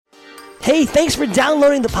Hey, thanks for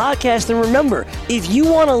downloading the podcast, and remember, if you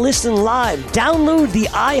want to listen live, download the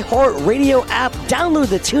iHeartRadio app, download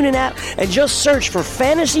the TuneIn app, and just search for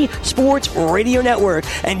Fantasy Sports Radio Network,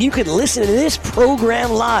 and you can listen to this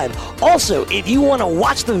program live. Also, if you want to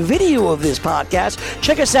watch the video of this podcast,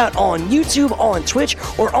 check us out on YouTube, on Twitch,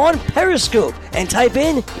 or on Periscope, and type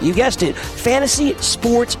in, you guessed it, Fantasy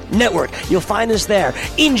Sports Network. You'll find us there.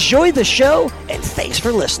 Enjoy the show, and thanks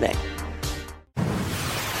for listening.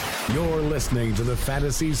 You're listening to the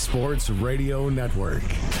Fantasy Sports Radio Network.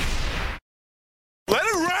 Let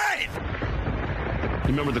it rain!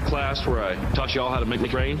 You remember the class where I taught y'all how to make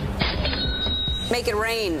it rain? Make it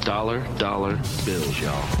rain. Dollar bills,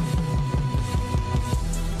 y'all.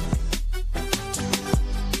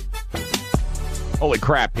 Holy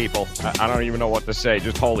crap, people. I don't even know what to say.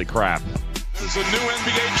 Just holy crap. This is a new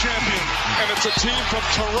NBA champion, and it's a team from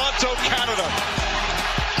Toronto, Canada.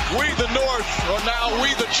 We, the North, are now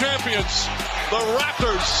we, the champions. The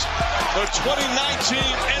Raptors, the 2019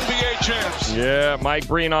 NBA champs. Yeah, Mike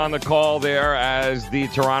Breen on the call there as the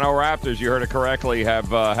Toronto Raptors, you heard it correctly, have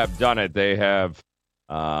done it. They have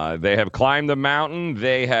climbed the mountain.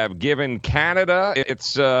 They have given Canada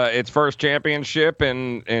its first championship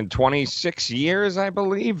in 26 years, I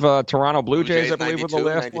believe. Toronto Blue Jays, I believe, were the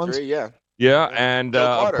last ones. Yeah, and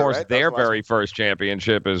of course, right? Their very first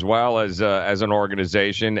championship as well as an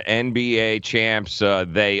organization. NBA champs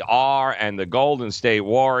they are, and the Golden State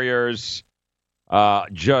Warriors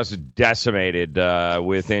just decimated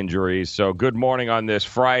with injuries. So good morning on this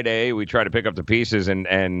Friday. We try to pick up the pieces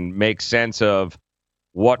and make sense of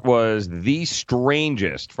what was the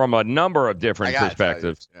strangest from a number of different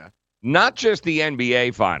perspectives. Not just the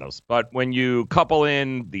NBA Finals, but when you couple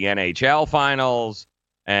in the NHL Finals,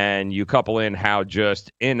 and you couple in how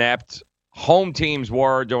just inept home teams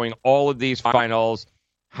were doing all of these finals,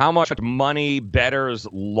 how much money bettors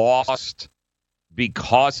lost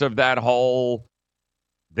because of that whole,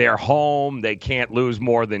 they're home, they can't lose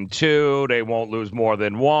more than 2, they won't lose more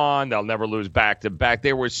than 1, they'll never lose back-to-back.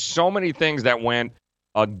 There were so many things that went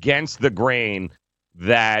against the grain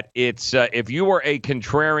that it's if you were a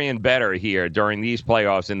contrarian bettor here during these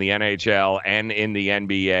playoffs in the NHL and in the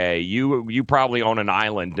NBA, you probably own an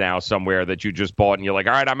island now somewhere that you just bought, and you're like,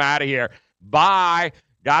 all right, I'm out of here. Bye.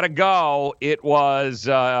 Gotta go. It was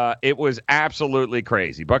absolutely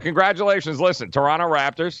crazy. But congratulations. Listen, Toronto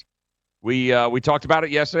Raptors. We talked about it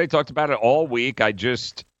yesterday, talked about it all week.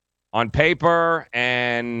 On paper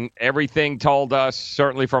and everything told us,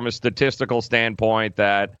 certainly from a statistical standpoint,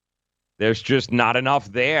 that there's just not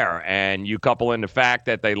enough there. And you couple in the fact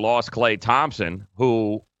that they lost Klay Thompson,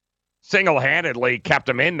 who single-handedly kept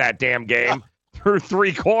him in that damn game through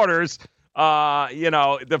 3 quarters.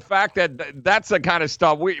 The fact that that's the kind of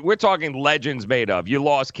stuff we're talking legends made of. You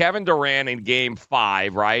lost Kevin Durant in Game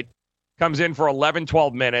 5, right? Comes in for 11,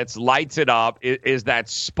 12 minutes, lights it up, is that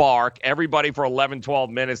spark. Everybody for 11,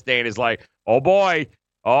 12 minutes, Dane, is like, oh, boy,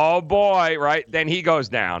 right? Then he goes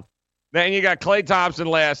down. Then you got Klay Thompson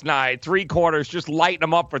last night, 3 quarters, just lighting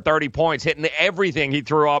him up for 30 points, hitting everything he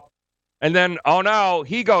threw up. And then, oh, no,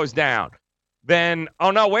 he goes down. Then,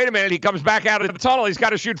 oh, no, wait a minute, he comes back out of the tunnel. He's got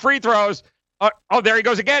to shoot free throws. There he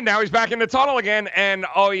goes again. Now he's back in the tunnel again. And,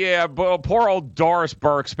 oh, yeah, poor old Doris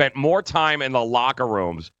Burke spent more time in the locker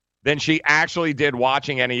rooms than she actually did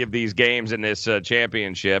watching any of these games in this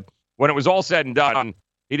championship. When it was all said and done,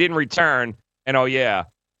 he didn't return. And, oh, yeah,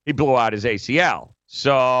 he blew out his ACL.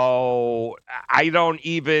 So I don't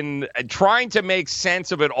even trying to make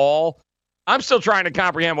sense of it all. I'm still trying to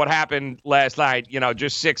comprehend what happened last night,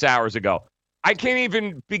 just 6 hours ago. I can't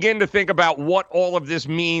even begin to think about what all of this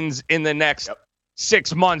means in the next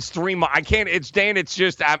 6 months, 3 months. I can't. It's Dane. It's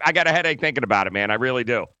just I got a headache thinking about it, man. I really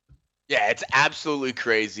do. Yeah, it's absolutely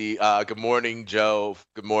crazy. Good morning, Joe.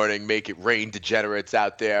 Good morning. Make it rain, degenerates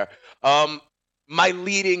out there. My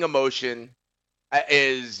leading emotion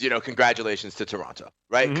is, congratulations to Toronto,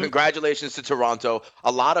 right? Mm-hmm. Congratulations to Toronto.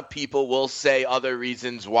 A lot of people will say other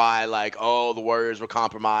reasons why, like, oh, the Warriors were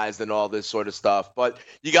compromised and all this sort of stuff. But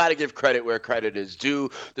you got to give credit where credit is due.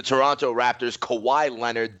 The Toronto Raptors, Kawhi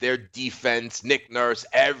Leonard, their defense, Nick Nurse,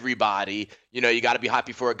 everybody. You got to be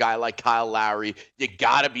happy for a guy like Kyle Lowry. You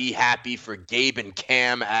got to be happy for Gabe and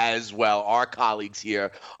Cam as well, our colleagues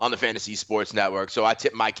here on the Fantasy Sports Network. So I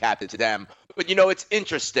tip my cap to them. But, it's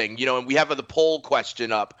interesting, and we have the poll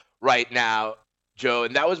question up right now, Joe,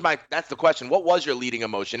 and that's the question. What was your leading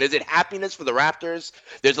emotion? Is it happiness for the Raptors?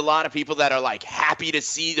 There's a lot of people that are, like, happy to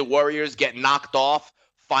see the Warriors get knocked off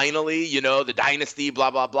finally, the dynasty,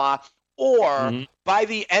 blah, blah, blah. Or by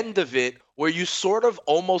the end of it, were you sort of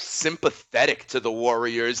almost sympathetic to the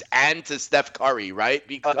Warriors and to Steph Curry, right?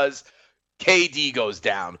 Because KD goes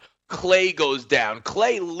down. Clay goes down.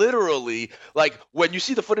 Clay literally, like, when you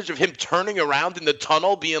see the footage of him turning around in the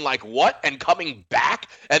tunnel, being like, what? And coming back,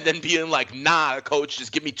 and then being like, nah, coach,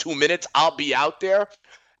 just give me 2 minutes. I'll be out there.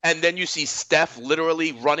 And then you see Steph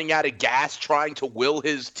literally running out of gas, trying to will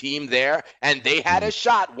his team there. And they had a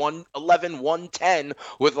shot, 111, 110,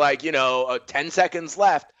 with 10 seconds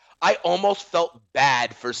left. I almost felt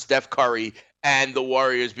bad for Steph Curry and the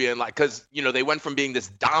Warriors being like, because, they went from being this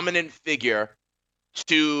dominant figure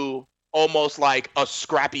to almost like a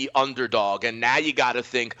scrappy underdog. And now you got to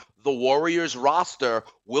think, the Warriors roster,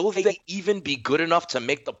 will they even be good enough to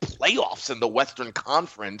make the playoffs in the Western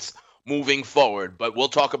Conference moving forward? But we'll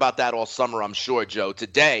talk about that all summer, I'm sure, Joe.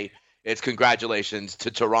 Today, it's congratulations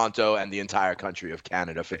to Toronto and the entire country of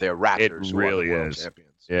Canada for their Raptors. It really is. Champions.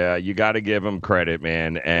 Yeah, you got to give them credit,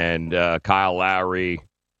 man. And Kyle Lowry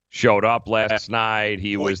showed up last night.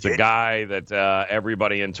 He was the guy that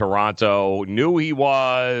everybody in Toronto knew he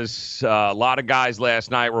was. A lot of guys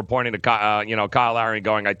last night were pointing to Kyle Lowry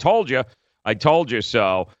going, I told you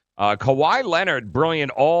so. Kawhi Leonard,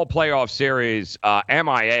 brilliant all-playoff series,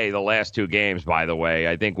 MIA the last 2 games, by the way.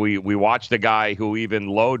 I think we watched a guy who even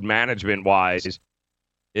load management-wise,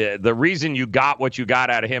 the reason you got what you got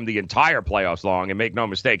out of him the entire playoffs long, and make no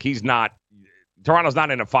mistake, Toronto's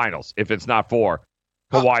not in the finals if it's not for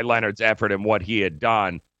Kawhi Leonard's effort and what he had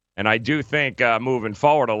done. And I do think moving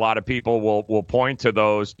forward, a lot of people will point to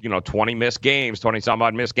those,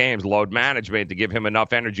 20-some-odd missed games, load management to give him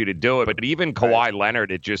enough energy to do it. But even Kawhi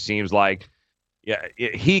Leonard, it just seems like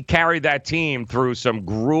he carried that team through some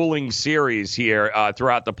grueling series here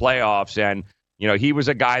throughout the playoffs. And, he was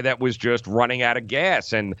a guy that was just running out of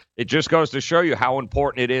gas. And it just goes to show you how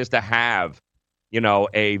important it is to have,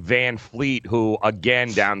 a Van Fleet who,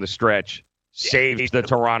 again, down the stretch, saved the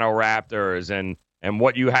Toronto Raptors. And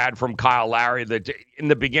what you had from Kyle Lowry in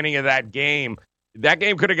the beginning of that game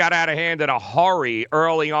could have got out of hand in a hurry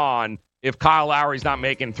early on if Kyle Lowry's not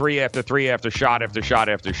making 3 after 3 after shot after shot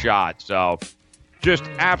after shot. So just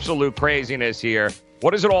absolute craziness here.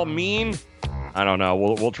 What does it all mean? I don't know.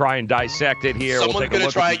 We'll try and dissect it here. Someone's going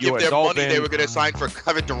to try and give their money they were going to sign for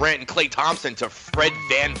Kevin Durant and Klay Thompson to Fred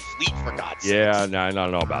Van Fleet, for God's sake. Yeah, no, I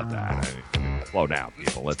don't know about that. Slow down,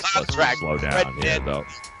 people. Let's slow down. Yeah, though.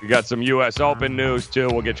 We got some U.S. Open news, too.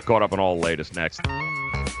 We'll get you caught up on all the latest next.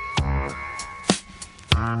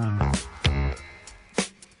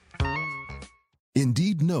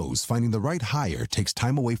 Indeed knows finding the right hire takes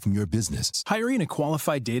time away from your business. Hiring a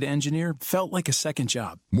qualified data engineer felt like a second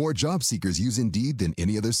job. More job seekers use Indeed than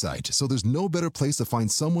any other site, so there's no better place to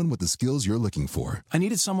find someone with the skills you're looking for. I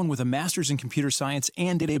needed someone with a master's in computer science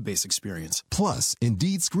and database experience. Plus,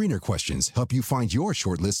 Indeed screener questions help you find your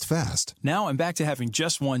shortlist fast. Now I'm back to having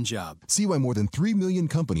just one job. See why more than 3 million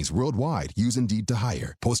companies worldwide use Indeed to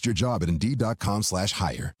hire. Post your job at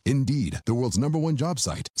Indeed.com/hire. Indeed, the world's #1 job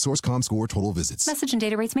site. Source.com/score total visits. Message and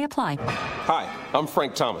data rates may apply. Hi, I'm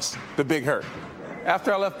Frank Thomas, the Big Hurt.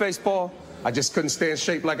 After I left baseball, I just couldn't stay in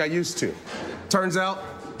shape like I used to. Turns out,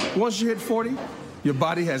 once you hit 40, your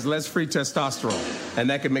body has less free testosterone, and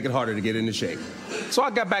that can make it harder to get into shape. So I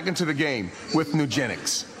got back into the game with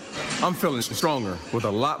Nugenics. I'm feeling stronger with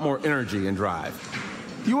a lot more energy and drive.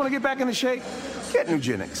 You want to get back into shape? Get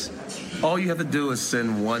Nugenics. All you have to do is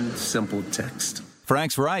send one simple text.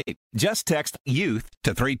 Frank's right. Just text YOUTH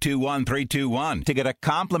to 321321 to get a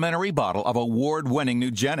complimentary bottle of award-winning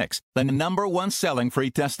Nugenics, the #1 selling free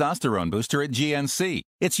testosterone booster at GNC.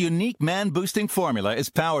 Its unique man-boosting formula is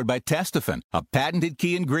powered by Testofen, a patented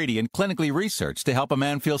key ingredient clinically researched to help a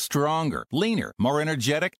man feel stronger, leaner, more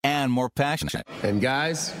energetic, and more passionate. And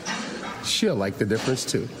guys, she'll like the difference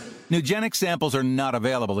too. Nugenic samples are not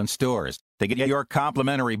available in stores. To get your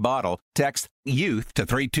complimentary bottle, text YOUTH to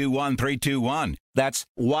 321321. That's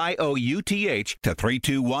YOUTH to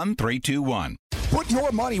 321321. Put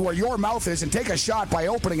your money where your mouth is and take a shot by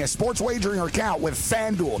opening a sports wagering account with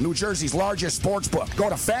FanDuel, New Jersey's largest sports book. Go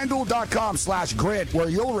to FanDuel.com/grid where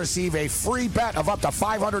you'll receive a free bet of up to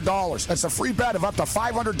 $500. That's a free bet of up to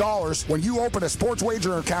 $500 when you open a sports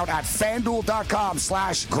wagering account at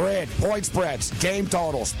FanDuel.com/grid. Point spreads, game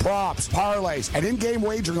totals, props, parlays, and in-game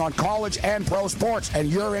wagering on college and pro sports, and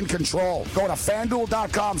you're in control. Go to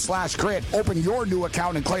FanDuel.com/grid. Open your new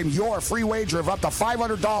account and claim your free wager of up to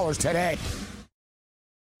 $500 today.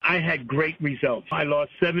 I had great results. I lost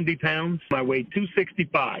 70 pounds. I weighed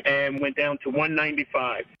 265 and went down to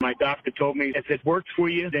 195. My doctor told me, if it works for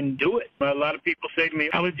you, then do it. A lot of people say to me,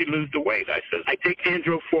 how did you lose the weight? I said, I take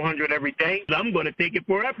Andro 400 every day. I'm going to take it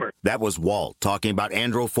forever. That was Walt talking about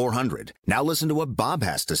Andro 400. Now listen to what Bob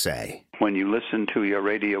has to say. when you listen to your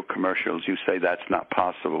radio commercials, you say that's not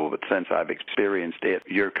possible, but since I've experienced it,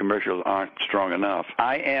 your commercials aren't strong enough.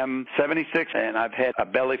 I am 76, and I've had a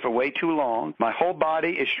belly for way too long. My whole body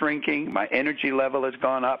is shrinking. My energy level has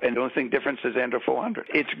gone up, and the only thing different is Andro 400.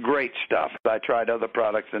 It's great stuff. I tried other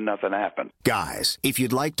products, and nothing happened. Guys, if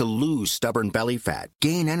you'd like to lose stubborn belly fat,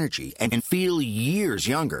 gain energy, and feel years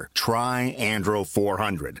younger, try Andro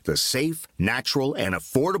 400, the safe, natural, and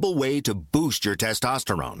affordable way to boost your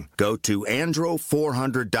testosterone. Go to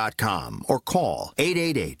andro400.com or call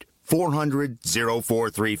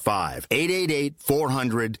 888-400-0435.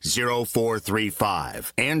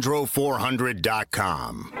 888-400-0435.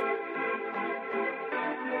 andro400.com.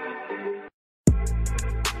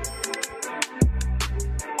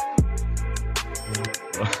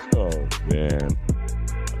 Oh, man.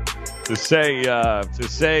 To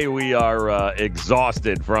say we are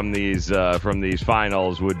exhausted from these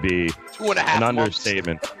finals would be 2.5 an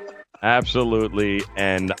understatement. Absolutely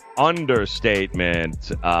an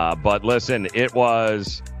understatement. But listen, it's one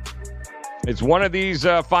of these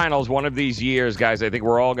finals, one of these years, guys, I think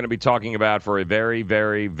we're all going to be talking about for a very,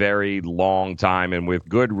 very, very long time, and with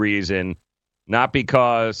good reason. Not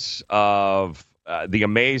because of the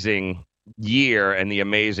amazing year and the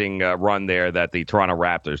amazing run there that the Toronto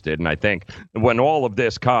Raptors did. And I think when all of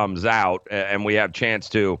this comes out and we have a chance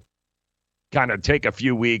to kind of take a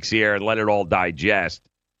few weeks here and let it all digest,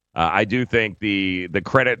 I do think the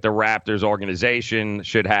credit the Raptors organization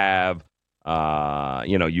should have,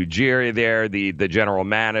 Ujiri there, the general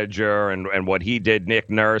manager, and what he did, Nick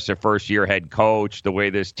Nurse, a first-year head coach, the way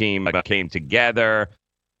this team came together.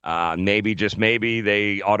 Maybe, just maybe,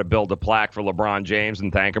 they ought to build a plaque for LeBron James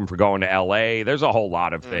and thank him for going to L.A. There's a whole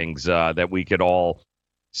lot of things that we could all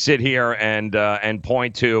sit here and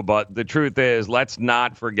point to. But the truth is, let's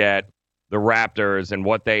not forget the Raptors and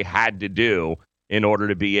what they had to do in order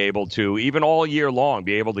to be able to, even all year long,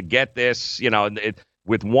 be able to get this,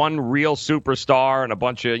 with one real superstar and a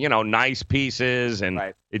bunch of, nice pieces. And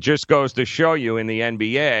It just goes to show you in the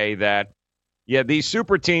NBA that, yeah, these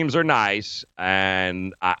super teams are nice,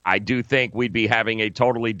 and I do think we'd be having a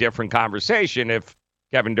totally different conversation if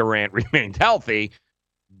Kevin Durant remained healthy.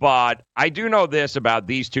 But I do know this about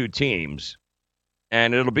these two teams,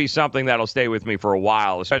 and it'll be something that'll stay with me for a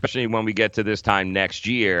while, especially when we get to this time next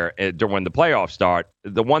year when the playoffs start.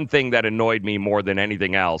 The one thing that annoyed me more than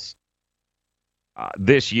anything else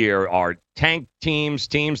this year are tank teams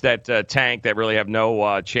that tank, that really have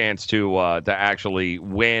no chance to actually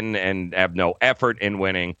win and have no effort in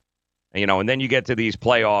winning. And then you get to these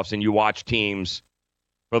playoffs and you watch teams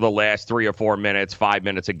for the last 3 or 4 minutes, 5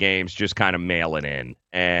 minutes of games, just kind of mail it in.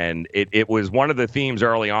 And it was one of the themes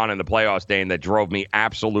early on in the playoffs, Dane, that drove me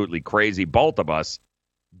absolutely crazy, both of us,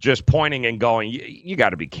 just pointing and going, you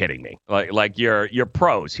got to be kidding me. Like you're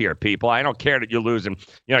pros here, people. I don't care that you're losing.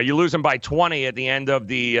 You're losing by 20 at the end of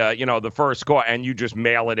the the first score, and you just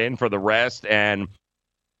mail it in for the rest. And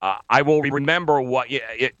I will remember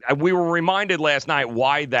we were reminded last night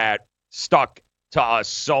why that stuck to us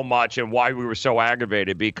so much and why we were so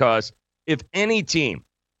aggravated. Because if any team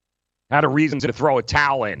had a reason to throw a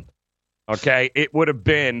towel in, okay, it would have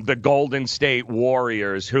been the Golden State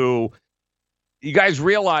Warriors, who, you guys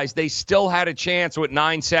realize they still had a chance with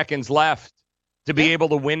 9 seconds left to be able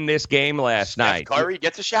to win this game last night. Steph Curry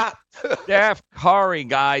gets a shot. Steph Curry,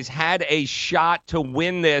 guys, had a shot to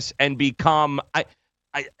win this and become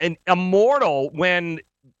an immortal when,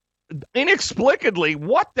 inexplicably,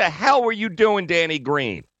 what the hell were you doing, Danny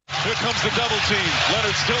Green? Here comes the double team.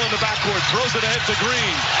 Leonard still in the backcourt. Throws it ahead to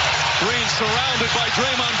Green. Green surrounded by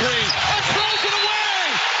Draymond Green. And throws it away!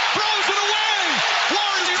 Throws it away!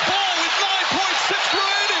 Warriors ball with 9.6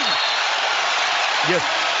 remaining. You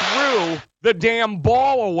threw the damn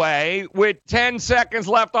ball away with 10 seconds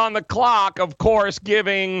left on the clock, of course,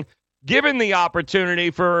 given the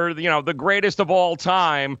opportunity for, the greatest of all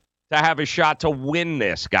time to have a shot to win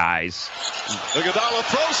this, guys. Iguodala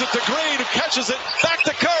throws it to Green, who catches it. Back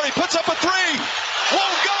to Curry, puts up a three.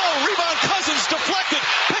 Won't go. Rebound Cousins deflected.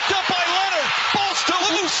 Picked up by Leonard. Ball still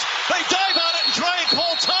loose. They dive on it and try and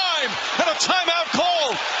call time. And a timeout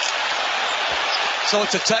called. So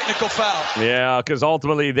it's a technical foul. Yeah, because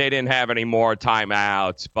ultimately they didn't have any more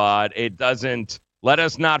timeouts. But it doesn't, let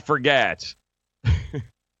us not forget,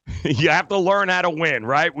 you have to learn how to win,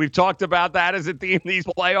 right? We've talked about that as a team, these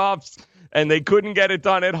playoffs, and they couldn't get it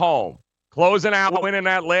done at home. Closing out, winning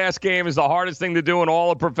that last game is the hardest thing to do in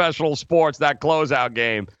all of professional sports, that closeout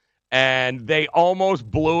game. And they almost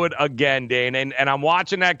blew it again, Dane. And I'm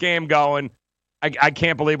watching that game going, I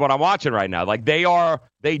can't believe what I'm watching right now. Like,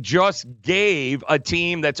 they just gave a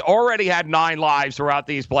team that's already had 9 lives throughout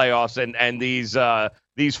these playoffs and these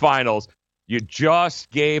these finals. You just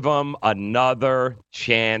gave them another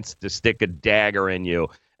chance to stick a dagger in you.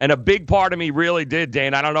 And a big part of me really did,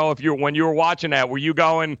 Dane. I don't know if when you were watching that, were you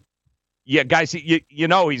going, yeah, guys, you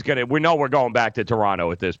know we know we're going back to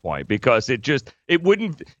Toronto at this point, because it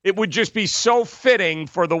would just be so fitting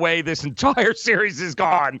for the way this entire series has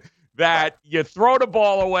gone that you throw the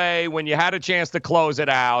ball away when you had a chance to close it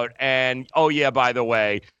out. And, oh, yeah, by the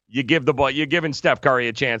way, you're giving Steph Curry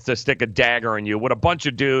a chance to stick a dagger in you with a bunch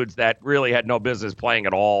of dudes that really had no business playing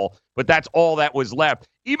at all. But that's all that was left.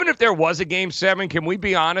 Even if there was a Game 7, can we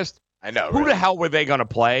be honest? I know. Who the hell were they going to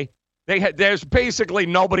play? There's basically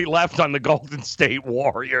nobody left on the Golden State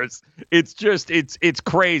Warriors. It's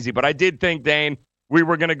crazy. But I did think, Dane, we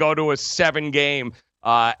were going to go to a 7-game,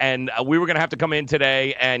 and we were going to have to come in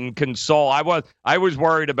today and console. I was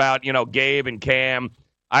worried about, Gabe and Cam.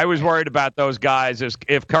 I was worried about those guys.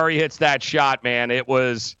 If Curry hits that shot, man, it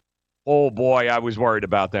was, oh boy, I was worried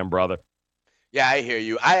about them, brother. Yeah, I hear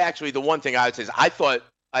you. The one thing I would say is I thought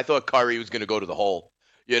Curry was going to go to the hole,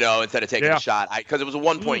 instead of taking a shot. Because it was a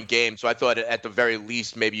 1-point game, so I thought at the very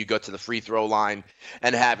least maybe you go to the free throw line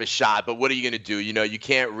and have a shot. But what are you going to do? You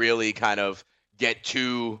can't really kind of get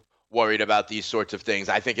too worried about these sorts of things.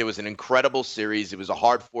 I think it was an incredible series. It was a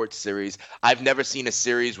hard-fought series. I've never seen a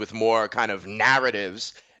series with more kind of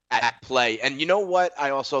narratives at play. And you know what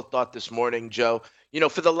I also thought this morning, Joe?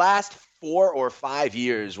 For the last 4 or 5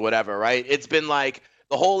 years, whatever, right? It's been like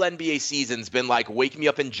the whole NBA season's been like wake me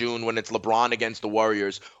up in June when it's LeBron against the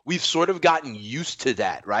Warriors. We've sort of gotten used to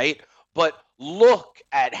that, right? But look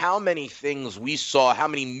at how many things we saw, how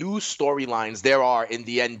many new storylines there are in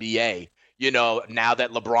the NBA. Now that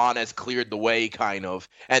LeBron has cleared the way, kind of,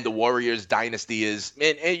 and the Warriors dynasty is,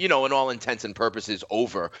 in all intents and purposes,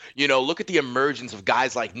 over. Look at the emergence of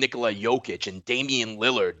guys like Nikola Jokic and Damian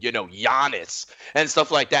Lillard, Giannis, and stuff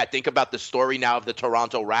like that. Think about the story now of the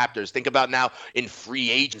Toronto Raptors. Think about now in free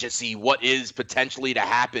agency what is potentially to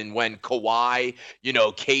happen when Kawhi,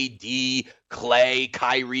 KD, Clay,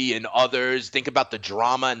 Kyrie, and others. Think about the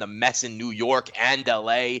drama and the mess in New York and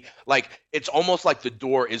LA. It's almost like the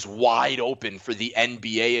door is wide open for the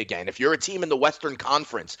NBA again. If you're a team in the Western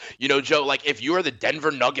Conference, Joe, if you're the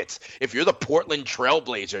Denver Nuggets, if you're the Portland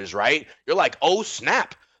Trailblazers, right? You're like, oh,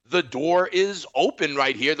 snap. The door is open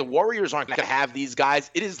right here. The Warriors aren't going to have these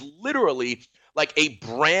guys. It is literally like a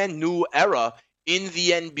brand new era in the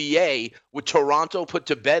NBA, with Toronto put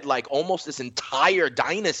to bed like almost this entire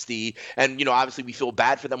dynasty. And, obviously we feel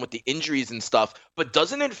bad for them with the injuries and stuff. But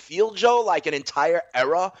doesn't it feel, Joe, like an entire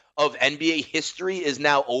era of NBA history is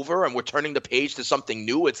now over and we're turning the page to something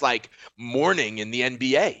new? It's like morning in the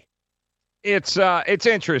NBA. It's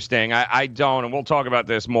interesting. I don't, and we'll talk about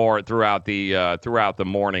this more throughout the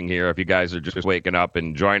morning here. If you guys are just waking up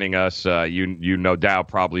and joining us, you no doubt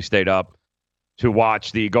probably stayed up to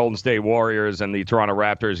watch the Golden State Warriors and the Toronto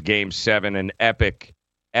Raptors Game 7, an epic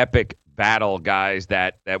battle, guys,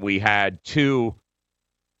 that we had two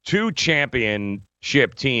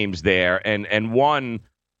championship teams there, and one,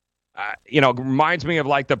 reminds me of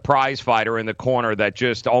like the prize fighter in the corner that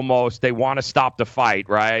just almost, they want to stop the fight,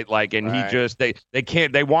 right?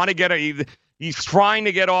 They want to get he's trying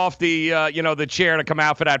to get off the, the chair to come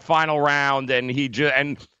out for that final round, and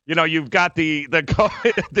you've got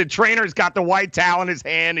the trainer's got the white towel in his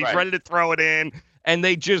hand. He's ready to throw it in, and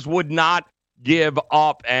they just would not give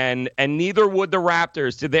up, and neither would the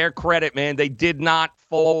Raptors. To their credit, man, they did not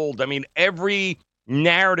fold. I mean, every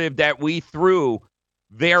narrative that we threw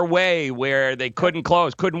their way, where they couldn't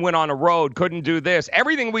close, couldn't win on the road, couldn't do this,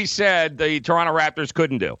 everything we said the Toronto Raptors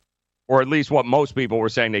couldn't do, or at least what most people were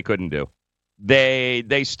saying they couldn't do. They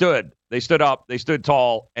stood up, they stood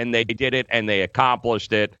tall, and they did it, and they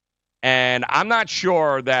accomplished it. And I'm not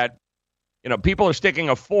sure that, people are sticking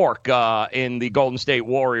a fork in the Golden State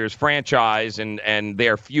Warriors franchise and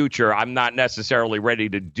their future. I'm not necessarily ready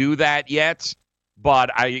to do that yet,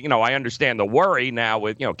 but I understand the worry now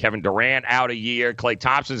with, Kevin Durant out a year. Klay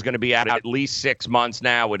Thompson's going to be out at least 6 months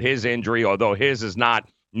now with his injury, although his is not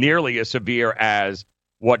nearly as severe as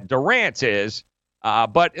what Durant's is.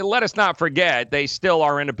 But let us not forget, they still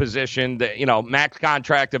are in a position that, max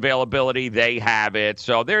contract availability, they have it.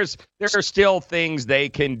 So there are still things they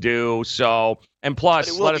can do. So, and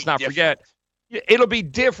plus, let us not forget, it'll be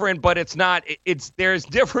different, but there's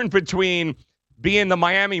different between being the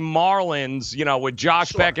Miami Marlins, with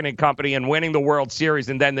Josh Beckett and company and winning the World Series,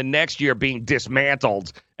 and then the next year being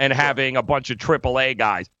dismantled and having a bunch of AAA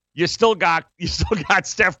guys. You still got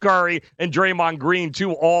Steph Curry and Draymond Green,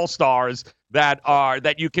 2 all-stars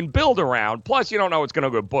that you can build around. Plus, you don't know what's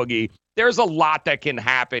going to go boogie. There's a lot that can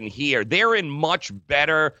happen here. They're in much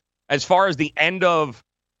better, as far as the end of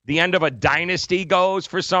the end of a dynasty goes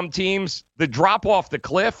for some teams, the drop off the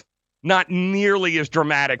cliff, not nearly as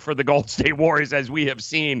dramatic for the Golden State Warriors as we have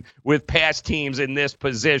seen with past teams in this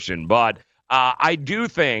position. But I do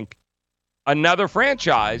think another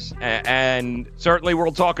franchise, and certainly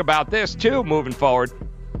we'll talk about this too moving forward,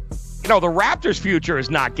 the Raptors' future is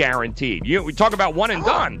not guaranteed. We talk about one and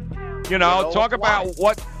done. Talk about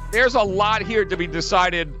what – there's a lot here to be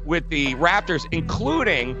decided with the Raptors,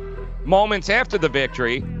 including moments after the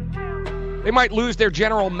victory. They might lose their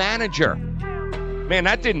general manager. Man,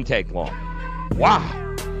 that didn't take long. Wow.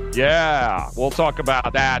 Yeah, we'll talk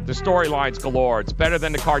about that. The storylines galore. It's better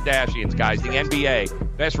than the Kardashians, guys. The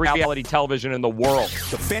NBA, best reality television in the world.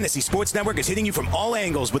 The Fantasy Sports Network is hitting you from all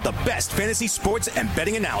angles with the best fantasy sports and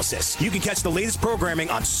betting analysis. You can catch the latest programming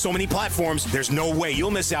on so many platforms, there's no way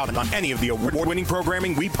you'll miss out on any of the award-winning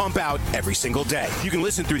programming we pump out every single day. You can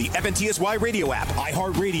listen through the FNTSY radio app,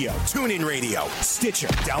 iHeartRadio, TuneIn Radio, Stitcher.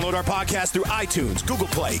 Download our podcast through iTunes, Google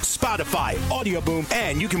Play, Spotify, Audio Boom,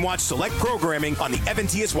 and you can watch select programming on the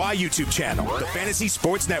FNTSY YouTube channel. The Fantasy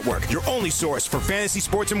Sports Network, your only source for fantasy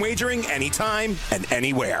sports and wagering anytime and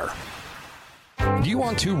anywhere. Do you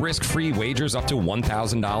want 2 risk-free wagers up to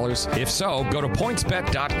 $1,000? If so, go to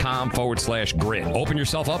pointsbet.com/grid. Open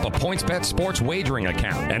yourself up a PointsBet sports wagering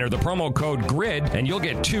account. Enter the promo code GRID, and you'll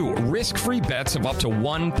get 2 risk-free bets of up to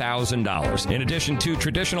 $1,000. In addition to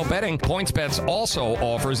traditional betting, PointsBet also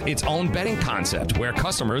offers its own betting concept, where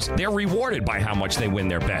customers, they're rewarded by how much they win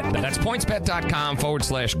their bet. That's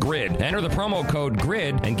pointsbet.com/grid. Enter the promo code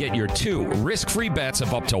GRID and get your 2 risk-free bets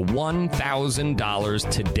of up to $1,000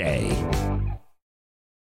 today.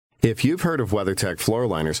 If you've heard of WeatherTech floor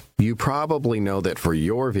liners, you probably know that for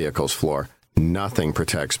your vehicle's floor, nothing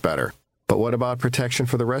protects better. But what about protection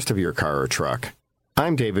for the rest of your car or truck?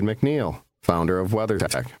 I'm David McNeil, founder of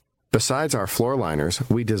WeatherTech. Besides our floor liners,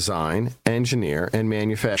 we design, engineer, and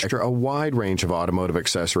manufacture a wide range of automotive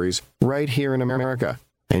accessories right here in America.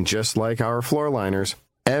 And just like our floor liners,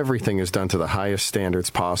 everything is done to the highest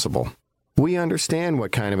standards possible. We understand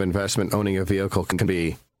what kind of investment owning a vehicle can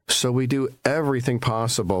be, so we do everything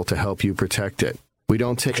possible to help you protect it. We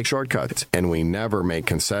don't take shortcuts, and we never make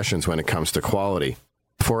concessions when it comes to quality.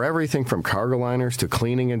 For everything from cargo liners to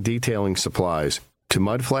cleaning and detailing supplies to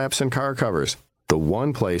mud flaps and car covers, the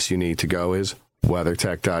one place you need to go is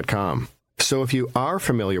WeatherTech.com. So if you are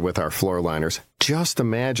familiar with our floor liners, just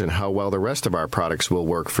imagine how well the rest of our products will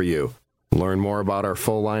work for you. Learn more about our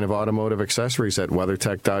full line of automotive accessories at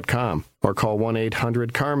WeatherTech.com or call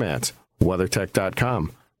 1-800-CarMats.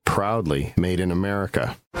 WeatherTech.com. Proudly made in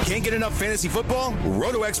America. Can't get enough fantasy football?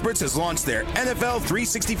 Roto Experts has launched their NFL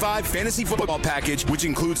 365 fantasy football package, which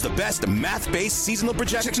includes the best math-based seasonal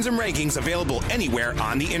projections and rankings available anywhere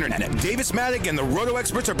on the internet. Davis Maddock and the Roto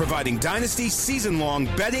Experts are providing dynasty, season-long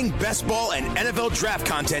betting, best ball, and NFL draft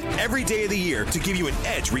content every day of the year to give you an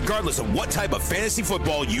edge regardless of what type of fantasy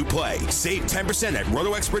football you play. Save 10% at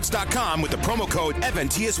rotoexperts.com with the promo code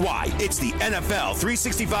FNTSY. It's the NFL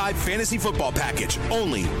 365 fantasy football package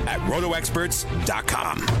only at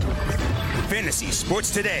rotoexperts.com. Fantasy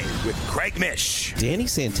Sports Today with Craig Mish. Danny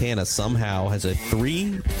Santana somehow has a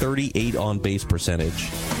 .338 on base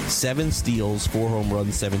percentage, 7 steals, 4 home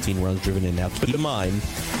runs, 17 runs driven in. Now, keep in mind,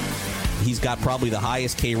 he's got probably the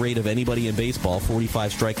highest K rate of anybody in baseball,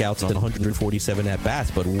 45 strikeouts and 147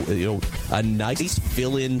 at-bats, but a nice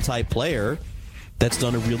fill-in type player that's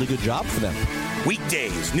done a really good job for them.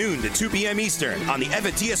 Weekdays, noon to 2 p.m. Eastern on the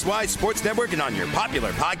FNTSY Sports Network and on your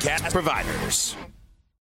popular podcast providers.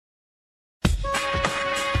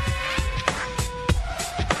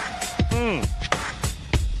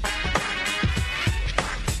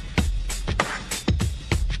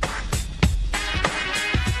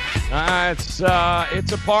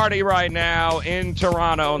 It's a party right now in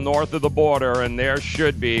Toronto, north of the border, and there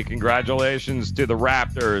should be. Congratulations to the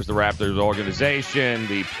Raptors organization,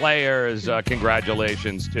 the players.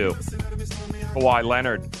 Congratulations to Kawhi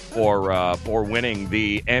Leonard for winning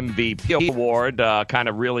the MVP award. Kind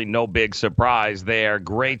of really no big surprise there.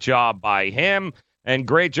 Great job by him, and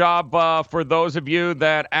great job for those of you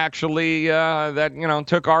that actually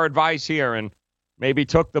took our advice here and maybe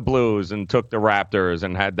took the Blues and took the Raptors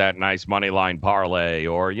and had that nice money line parlay,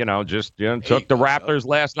 or took the Raptors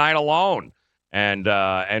last night alone and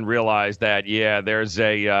realized that there's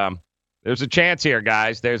a chance here,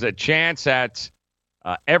 guys. There's a chance at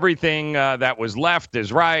everything that was left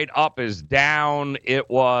is right, up is down. It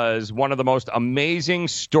was one of the most amazing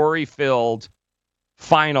story-filled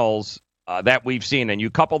finals that we've seen. And you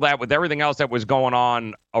couple that with everything else that was going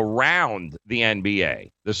on around the NBA,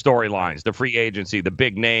 the storylines, the free agency, the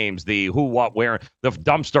big names, the who, what, where, the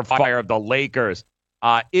dumpster fire of the Lakers.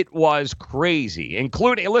 It was crazy,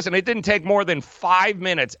 including, listen, it didn't take more than 5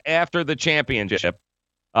 minutes after the championship.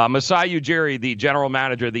 Masai Ujiri, the general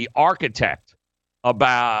manager, the architect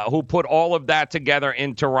who put all of that together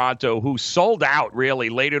in Toronto, who sold out, really,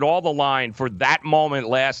 laid it all the line for that moment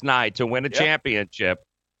last night to win a championship,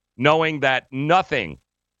 knowing that nothing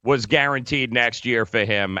was guaranteed next year for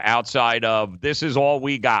him outside of this is all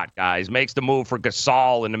we got, guys. Makes the move for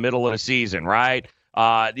Gasol in the middle of the season, right?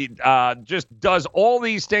 Just does all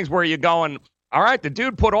these things where you're going, all right, the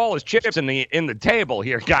dude put all his chips in the table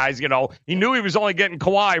here, guys. You know, he knew he was only getting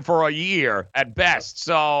Kawhi for a year at best.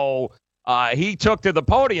 So he took to the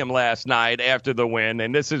podium last night after the win,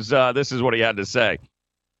 and this is what he had to say.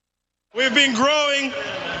 We've been growing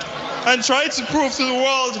and trying to prove to the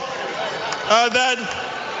world that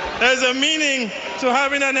there's a meaning to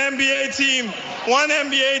having an NBA team, one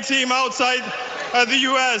NBA team outside the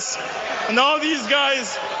U.S. And all these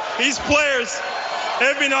guys, these players,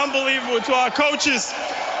 they've been unbelievable. To our coaches,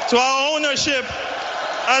 to our ownership,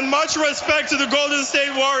 and much respect to the Golden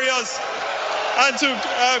State Warriors and to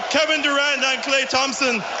Kevin Durant and Klay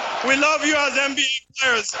Thompson. We love you as NBA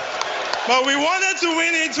players. But we wanted to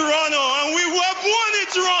win in Toronto, and we have won in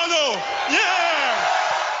Toronto. Yeah!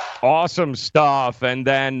 Awesome stuff. And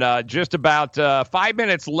then just about 5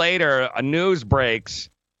 minutes later, a news breaks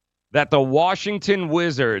that the Washington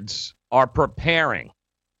Wizards are preparing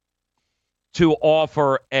to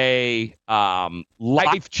offer a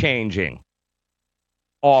life-changing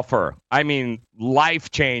offer. I mean,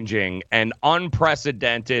 life-changing and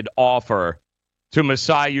unprecedented offer to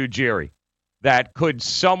Masai Ujiri that could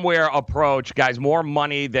somewhere approach, guys, more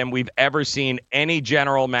money than we've ever seen any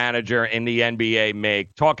general manager in the NBA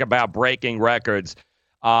make. Talk about breaking records.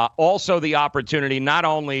 Also the opportunity not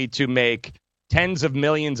only to make tens of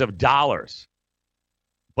millions of dollars,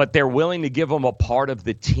 but they're willing to give him a part of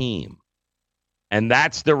the team. And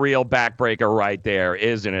that's the real backbreaker right there,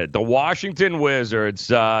 isn't it? The Washington Wizards,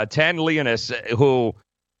 Ten Leonis, who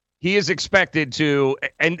he is expected to,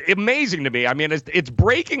 and amazing to me. I mean, it's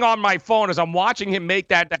breaking on my phone as I'm watching him make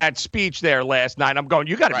that speech there last night. I'm going,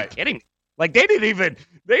 you got to be kidding me. Like, they didn't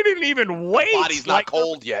even wait. The body's not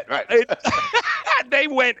cold yet, right? They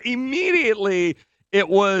went immediately. It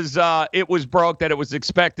was broke that it was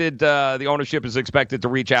expected. The ownership is expected to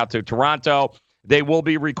reach out to Toronto. They will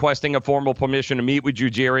be requesting a formal permission to meet with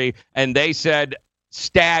Ujiri, and they said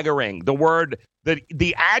staggering. The word,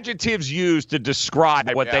 the adjectives used to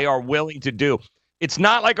describe what they are willing to do. It's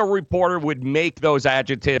not like a reporter would make those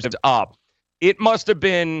adjectives up. It must have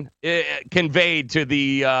been conveyed to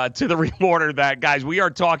the reporter that, guys, we are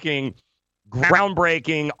talking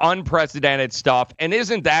groundbreaking, unprecedented stuff. And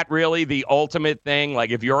isn't that really the ultimate thing? Like,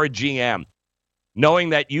 if you're a GM, knowing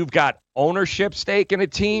that you've got ownership stake in a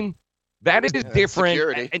team, that is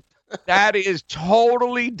different. That is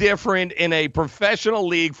totally different in a professional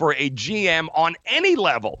league for a GM on any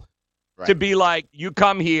level. Right. To be like, you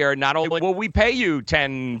come here, not only will we pay you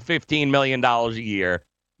 $10, $15 million a year,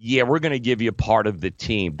 yeah, we're going to give you part of the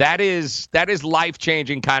team. That is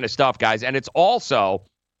life-changing kind of stuff, guys. And it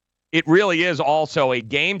really is also a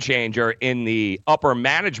game changer in the upper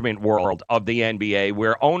management world of the NBA,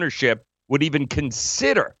 where ownership would even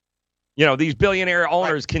consider, these billionaire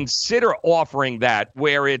owners consider offering that,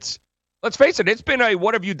 where it's, let's face it, it's been a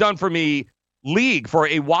what have you done for me league for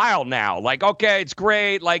a while now. Like, okay, it's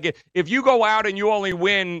great. Like, if you go out and you only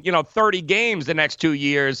win, 30 games the next 2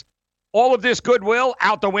 years, all of this goodwill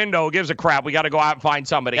out the window. Gives a crap. We got to go out and find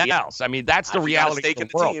somebody else. I mean, that's the reality of the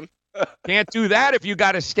world. Team. Can't do that if you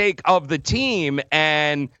got a stake of the team.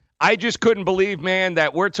 And I just couldn't believe, man,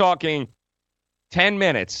 that we're talking 10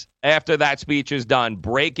 minutes after that speech is done.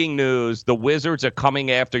 Breaking news. The Wizards are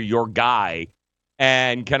coming after your guy.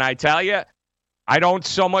 And can I tell you, I don't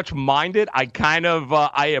so much mind it. I kind of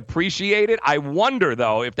I appreciate it. I wonder,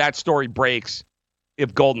 though, if that story breaks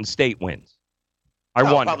if Golden State wins. I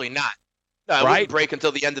wonder. Probably not. No, it wouldn't break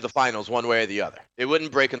until the end of the finals, one way or the other. It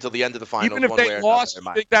wouldn't break until the end of the finals, even if they lost.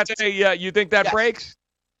 You think that breaks?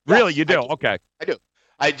 Yes, really, you do? Okay,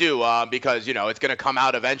 I do. Because it's going to come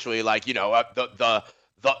out eventually. Like the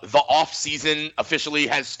off season officially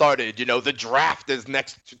has started. The draft is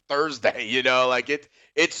next Thursday. Like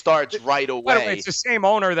it starts right away. By the way, it's the same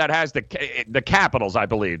owner that has the Capitals, I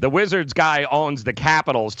believe. The Wizards guy owns the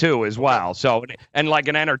Capitals too, as well. So and like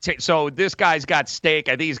an so this guy's got stake.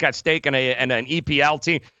 I think he's got stake in an EPL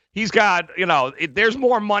team. He's got there's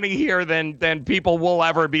more money here than people will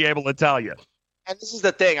ever be able to tell you. And this is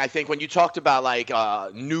the thing, I think, when you talked about, like,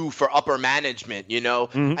 new for upper management,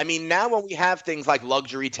 Mm-hmm. I mean, now when we have things like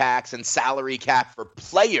luxury tax and salary cap for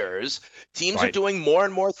players, teams are doing more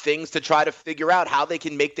and more things to try to figure out how they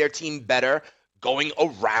can make their team better, going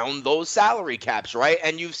around those salary caps, right?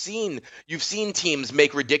 And you've seen teams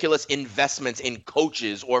make ridiculous investments in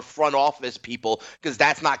coaches or front office people because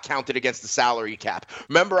that's not counted against the salary cap.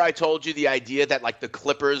 Remember I told you the idea that like the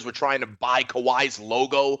Clippers were trying to buy Kawhi's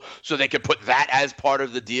logo so they could put that as part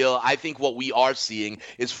of the deal? I think what we are seeing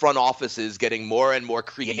is front offices getting more and more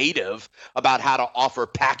creative about how to offer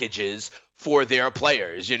packages for their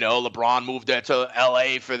players. LeBron moved to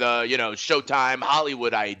LA for the, Showtime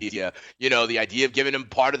Hollywood idea, the idea of giving him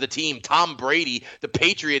part of the team. Tom Brady, the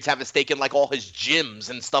Patriots have a stake in like all his gyms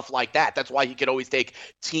and stuff like that. That's why he could always take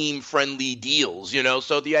team friendly deals,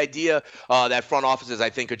 so the idea that front offices, I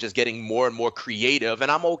think, are just getting more and more creative, and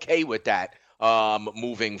I'm okay with that.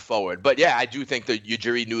 Moving forward. But yeah, I do think the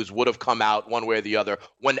Ujiri news would have come out one way or the other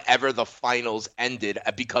whenever the finals ended,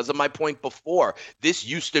 because of my point before. This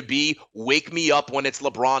used to be wake me up when it's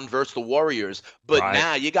LeBron versus the Warriors. But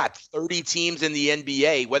now you got 30 teams in the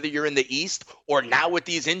NBA, whether you're in the East or now with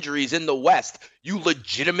these injuries in the West, you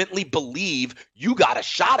legitimately believe you got a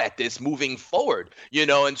shot at this moving forward,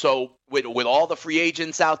 and so with all the free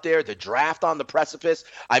agents out there, the draft on the precipice,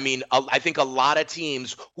 I mean, I think a lot of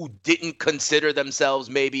teams who didn't consider themselves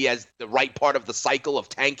maybe as the right part of the cycle of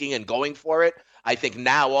tanking and going for it, I think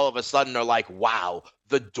now all of a sudden are like, wow,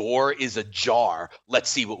 the door is ajar. Let's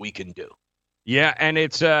see what we can do. Yeah, and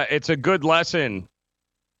it's a good lesson,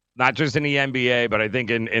 not just in the NBA, but I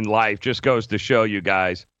think in life. Just goes to show you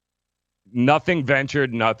guys, nothing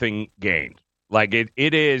ventured, nothing gained. Like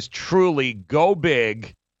it is truly go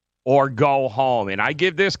big or go home. And I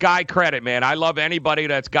give this guy credit, man. I love anybody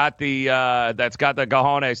that's got the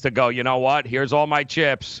cojones to go, you know what? Here's all my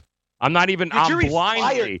chips. I'm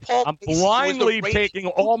blindly taking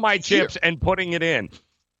all my chips and putting it in.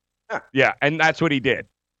 Yeah, and that's what he did.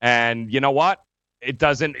 And you know what?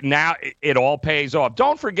 It all pays off.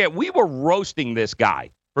 Don't forget, we were roasting this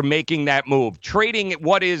guy for making that move, trading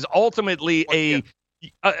what is ultimately a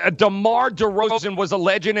DeMar DeRozan was a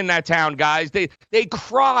legend in that town, guys. They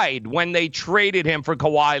cried when they traded him for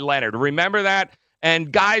Kawhi Leonard. Remember that?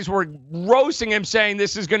 And guys were roasting him, saying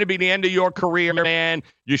this is going to be the end of your career, man.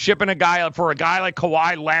 You're shipping a guy like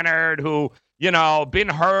Kawhi Leonard, who, been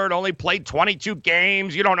hurt, only played 22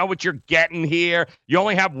 games. You don't know what you're getting here. You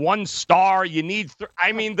only have one star. You need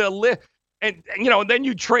and then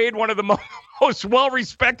you trade one of the most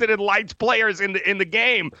well-respected and liked players in the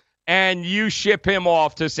game. And you ship him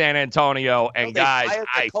off to San Antonio, and guys, fired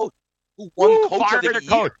the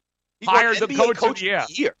coach of the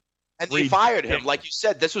year, and they fired him. Like you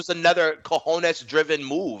said, this was another cojones-driven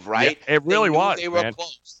move, right? Yeah, it really was. They were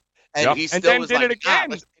close, and he still was did it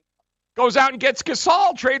again. Goes out and gets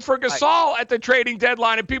Gasol, trade for Gasol at the trading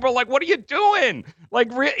deadline, and people are like, "What are you doing?"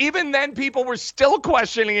 Like even then, people were still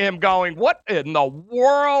questioning him, going, "What in the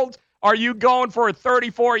world are you going for a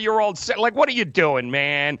 34-year-old? Like, what are you doing,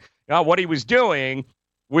 man?" What he was doing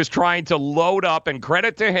was trying to load up, and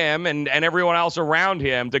credit to him and everyone else around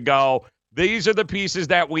him, to go, these are the pieces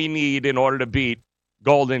that we need in order to beat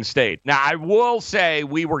Golden State. Now, I will say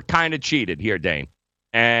we were kind of cheated here, Dane.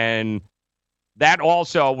 And that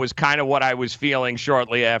also was kind of what I was feeling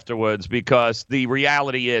shortly afterwards, because the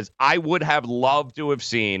reality is I would have loved to have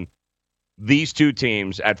seen these two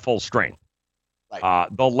teams at full strength. Right.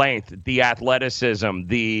 The length, the athleticism,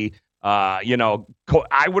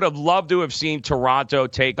 I would have loved to have seen Toronto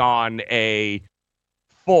take on a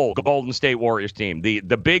full Golden State Warriors team. The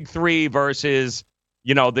big three versus,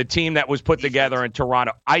 the team that was put together in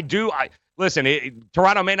Toronto. Listen,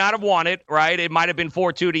 Toronto may not have won it, right? It might have been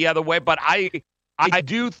 4-2 the other way, but I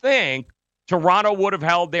do think Toronto would have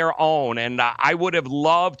held their own, and I would have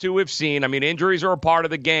loved to have seen, injuries are a part of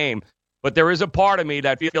the game, but there is a part of me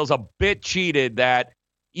that feels a bit cheated that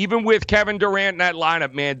even with Kevin Durant in that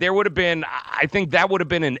lineup, man, I think that would have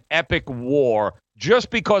been an epic war just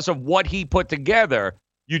because of what he put together,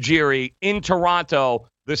 Ujiri, in Toronto.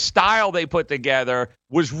 The style they put together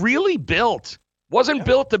was really built. Wasn't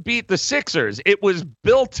built to beat the Sixers. It was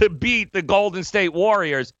built to beat the Golden State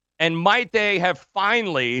Warriors. And might they have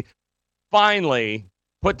finally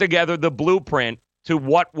put together the blueprint to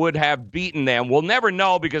what would have beaten them? We'll never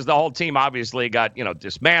know, because the whole team obviously got,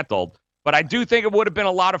 dismantled. But I do think it would have been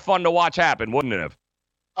a lot of fun to watch happen, wouldn't it have?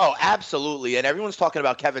 Oh, absolutely. And everyone's talking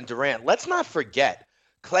about Kevin Durant. Let's not forget,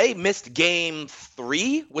 Klay missed game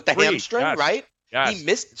 3 with the hamstring, right? Yes. He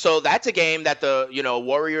missed. So that's a game that the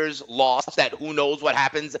Warriors lost. That who knows what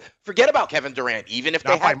happens. Forget about Kevin Durant, even if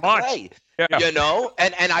they had Klay. Yeah.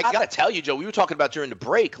 And I gotta tell you, Joe, we were talking about during the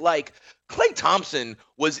break. Like, Klay Thompson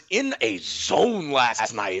was in a zone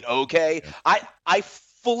last night. Okay, I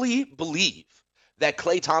fully believe that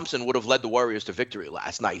Klay Thompson would have led the Warriors to victory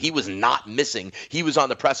last night. He was not missing. He was on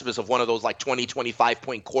the precipice of one of those like 20,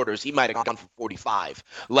 25-point quarters. He might have gone for 45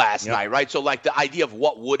 last night, right? So like the idea of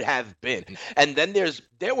what would have been. And then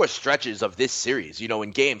there were stretches of this series,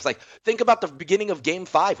 in games. Like think about the beginning of Game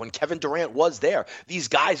 5 when Kevin Durant was there. These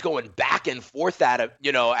guys going back and forth at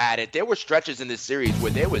it. There were stretches in this series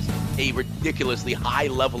where there was a ridiculously high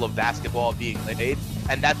level of basketball being played,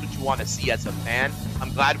 and that's what you want to see as a fan.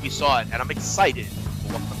 I'm glad we saw it, and I'm excited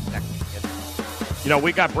for what comes next weekend.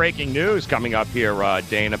 We got breaking news coming up here,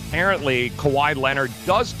 Dane. Apparently, Kawhi Leonard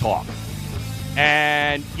does talk.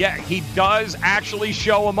 And, yeah, he does actually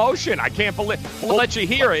show emotion. I can't believe. We'll let you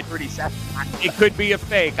hear it. It could be a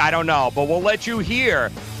fake. I don't know. But we'll let you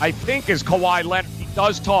hear, I think, is Kawhi Leonard. He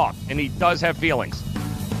does talk, and he does have feelings.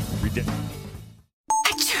 Ridiculous.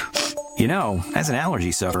 As an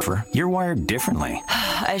allergy sufferer, you're wired differently.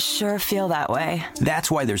 I sure feel that way.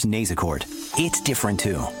 That's why there's Nasacort. It's different,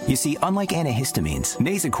 too. You see, unlike antihistamines,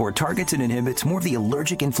 Nasacort targets and inhibits more of the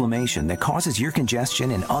allergic inflammation that causes ear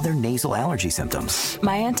congestion and other nasal allergy symptoms.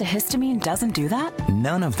 My antihistamine doesn't do that?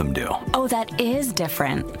 None of them do. Oh, that is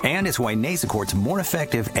different. And it's why Nasacort's more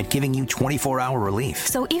effective at giving you 24-hour relief.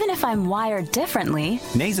 So even if I'm wired differently,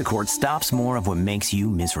 Nasacort stops more of what makes you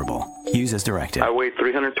miserable. Use as directed. I weighed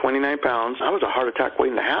 329 pounds. I was a heart attack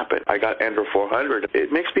waiting to happen. I got Andro 400.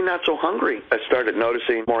 It makes me not so hungry. I started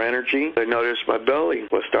noticing more energy. I noticed my belly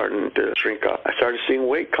was starting to shrink up. I started seeing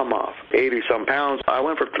weight come off. 80-some pounds. I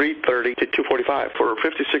went from 330 to 245. For a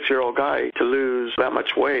 56-year-old guy to lose that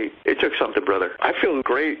much weight, it took something, brother. I feel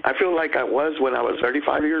great. I feel like I was when I was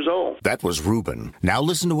 35 years old. That was Ruben. Now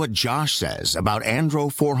listen to what Josh says about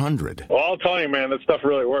Andro 400. Well, I'll tell you, man, that stuff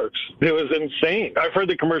really works. It was insane. I've heard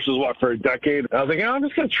the commercials, for a decade. I was like, I'm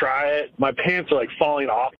just going to try it. My pants are like falling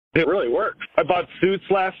off. It really works. I bought suits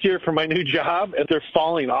last year for my new job, and they're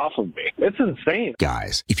falling off of me. It's insane.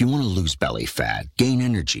 Guys, if you want to lose belly fat, gain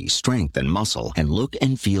energy, strength, and muscle, and look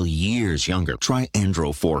and feel years younger, try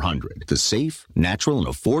Andro 400, the safe, natural, and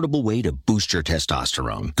affordable way to boost your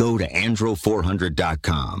testosterone. Go to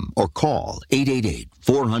andro400.com or call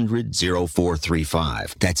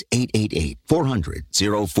 888-400-0435. That's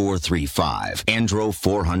 888-400-0435.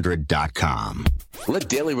 andro400.com. Let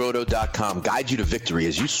DailyRoto.com guide you to victory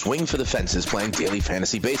as you swing for the fences playing daily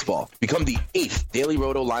fantasy baseball. Become the 8th Daily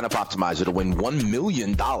Roto lineup optimizer to win $1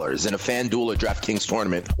 million in a FanDuel or DraftKings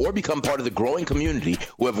tournament, or become part of the growing community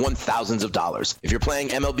who have won thousands of dollars. If you're playing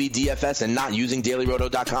MLB DFS and not using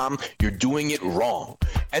DailyRoto.com, you're doing it wrong.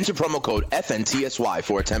 Enter promo code FNTSY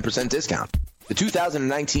for a 10% discount. The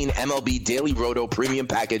 2019 MLB Daily Roto Premium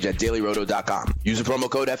Package at DailyRoto.com. Use the promo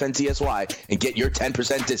code FNTSY and get your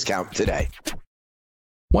 10% discount today.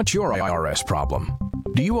 What's your IRS problem?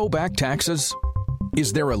 Do you owe back taxes?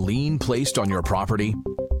 Is there a lien placed on your property?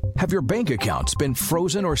 Have your bank accounts been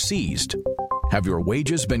frozen or seized? Have your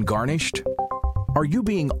wages been garnished? Are you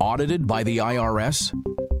being audited by the IRS?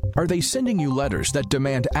 Are they sending you letters that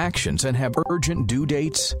demand actions and have urgent due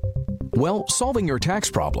dates? Well, solving your tax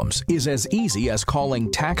problems is as easy as calling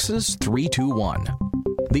Taxes 321.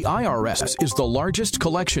 The IRS is the largest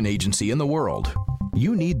collection agency in the world.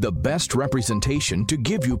 You need the best representation to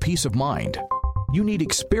give you peace of mind. You need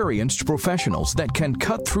experienced professionals that can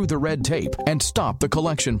cut through the red tape and stop the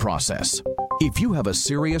collection process. If you have a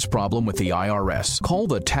serious problem with the IRS, call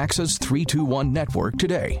the Taxes 321 network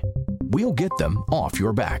today. We'll get them off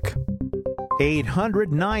your back.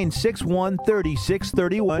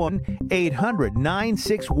 800-961-3631.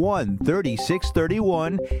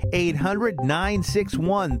 800-961-3631.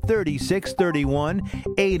 800-961-3631.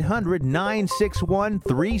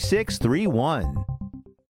 800-961-3631.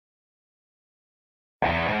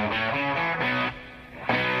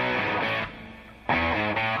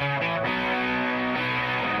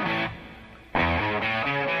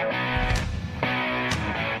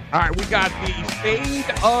 All right, we got the fade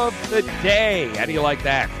of the day. How do you like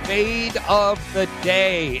that? Fade of the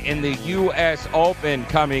day in the U.S. Open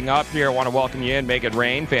coming up here. I want to welcome you in. Make it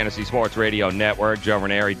rain. Fantasy Sports Radio Network. Joe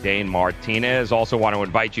Ranieri, Dane Martinez. Also want to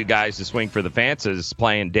invite you guys to swing for the fences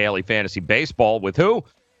playing daily fantasy baseball with who?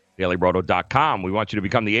 DailyRoto.com. We want you to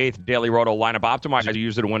become the 8th Daily Roto lineup optimizer.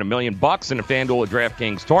 Use it to win $1 million in a FanDuel or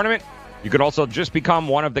DraftKings tournament. You could also just become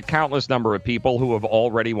one of the countless number of people who have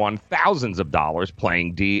already won thousands of dollars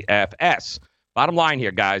playing DFS. Bottom line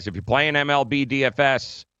here, guys, if you're playing MLB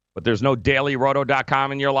DFS, but there's no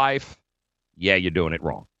dailyroto.com in your life, yeah, you're doing it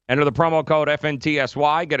wrong. Enter the promo code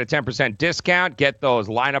FNTSY, get a 10% discount, get those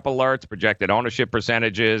lineup alerts, projected ownership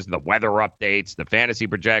percentages, the weather updates, the fantasy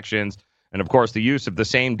projections, and, of course, the use of the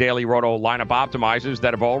same Daily Roto lineup optimizers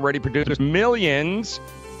that have already produced millions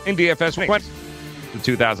in DFS wins. the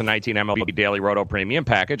 2019 MLB Daily Roto Premium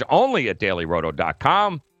Package only at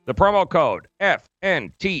dailyroto.com. The promo code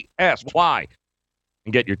FNTSY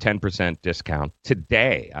and get your 10% discount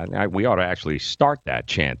today. We ought to actually start that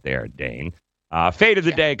chant there, Dane. Fate of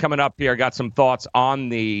the day coming up here. Got some thoughts on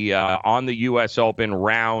the U.S. Open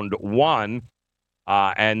round 1.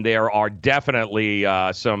 And there are definitely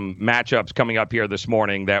some matchups coming up here this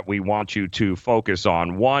morning that we want you to focus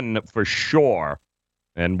on. One for sure,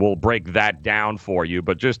 and we'll break that down for you.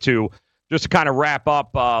 But just to kind of wrap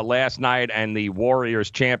up last night and the Warriors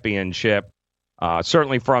championship,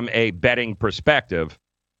 certainly from a betting perspective,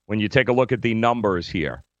 when you take a look at the numbers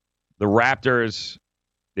here, the Raptors,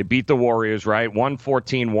 they beat the Warriors, right?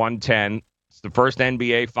 114-110. It's the first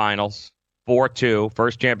NBA Finals. 4-2,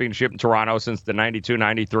 first championship in Toronto since the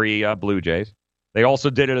 92-93 Blue Jays. They also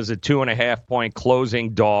did it as a 2.5-point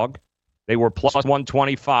closing dog. They were plus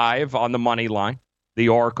 125 on the money line, the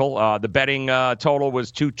Oracle. The betting total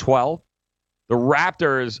was 212. The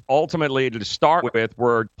Raptors, ultimately, to start with,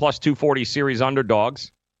 were plus 240 series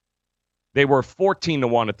underdogs. They were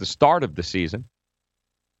 14-1 at the start of the season.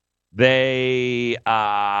 They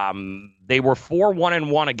were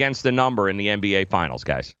 4-1-1 against the number in the NBA Finals,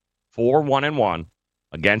 guys. 4-1-1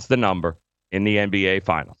 against the number in the NBA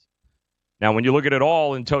Finals. Now, when you look at it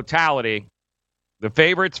all in totality, the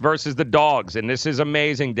favorites versus the dogs, and this is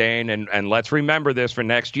amazing, Dane, and let's remember this for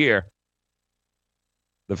next year.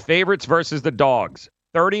 The favorites versus the dogs,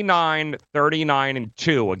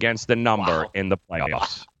 39-2 against the number in the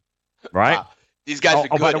playoffs. Right? Wow. These guys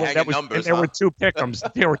are good hanging numbers. There were two pick'ems.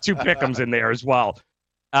 There were two pick'ems in there as well.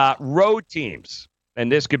 Road teams. And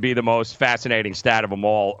this could be the most fascinating stat of them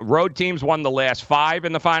all. Road teams won the last 5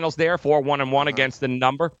 in the finals there, 4-1-1 against the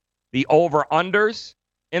number. The over-unders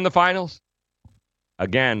in the finals,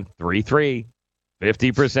 again, 3-3,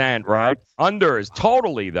 50%, right? Unders,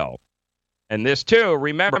 totally, though. And this, too,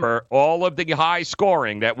 remember, all of the high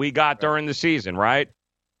scoring that we got during the season, right?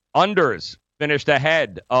 Unders finished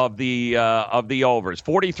ahead of the overs,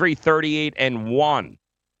 43, 38, and 1.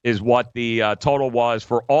 Is what the total was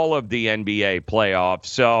for all of the NBA playoffs.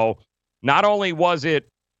 So not only was it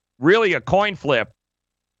really a coin flip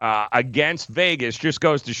against Vegas, just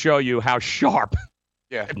goes to show you how sharp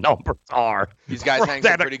the numbers are. These guys hang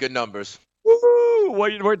some pretty good numbers. Woo!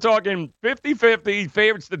 We're talking 50-50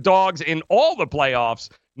 favorites the dogs in all the playoffs,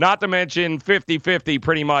 not to mention 50-50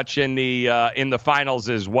 pretty much in the finals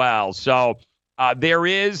as well. So there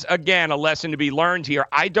is, again, a lesson to be learned here.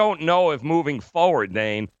 I don't know if moving forward,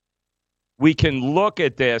 Dane, we can look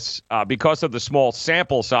at this because of the small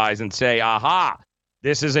sample size and say, aha,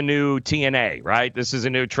 this is a new TNA, right? This is a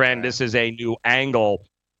new trend. This is a new angle.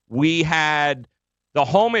 We had the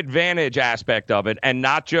home advantage aspect of it, and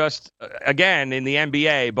not just, again, in the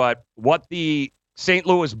NBA, but what the St.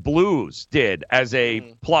 Louis Blues did as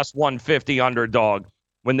a plus 150 underdog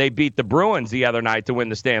when they beat the Bruins the other night to win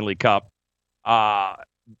the Stanley Cup.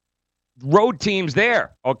 Road teams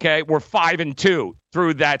there, okay, were 5-2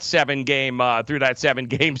 through that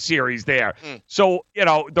 7-game series there. So,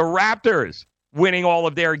 the Raptors winning all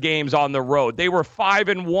of their games on the road. They were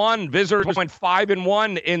 5-1. Visitors went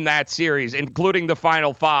 5-1 in that series, including the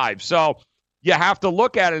final 5. So you have to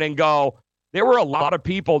look at it and go, there were a lot of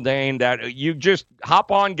people, Dane, that you just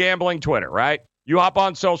hop on gambling Twitter, right? You hop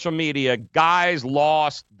on social media. Guys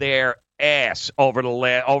lost their ass over the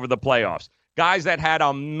playoffs. Guys that had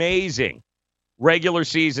amazing regular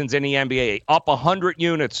seasons in the NBA, up 100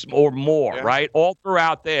 units or more, right? All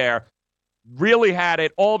throughout there, really had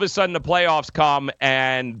it. All of a sudden, the playoffs come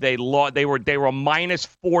and they were minus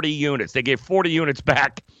 40 units. They gave 40 units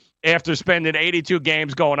back after spending 82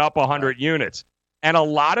 games going up 100 units. And a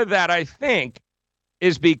lot of that, I think,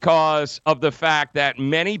 is because of the fact that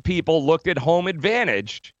many people looked at home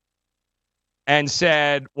advantage and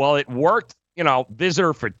said, well, it worked.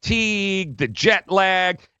 Visitor fatigue, the jet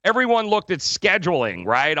lag. Everyone looked at scheduling,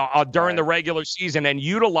 right, during the regular season and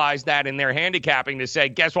utilized that in their handicapping to say,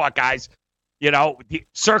 guess what, guys?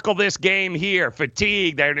 Circle this game here.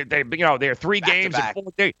 Fatigue. They're 3 games in 4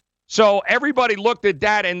 days. So everybody looked at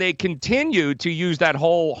that, and they continued to use that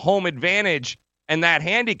whole home advantage and that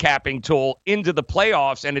handicapping tool into the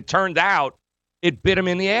playoffs, and it turned out it bit them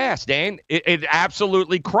in the ass, Dane. It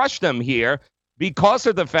absolutely crushed them here. Because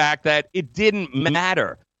of the fact that it didn't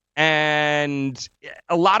matter. And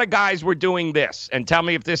a lot of guys were doing this. And tell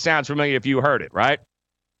me if this sounds familiar if you heard it, right?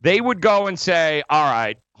 They would go and say, all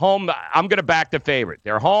right, home, I'm going to back the favorite.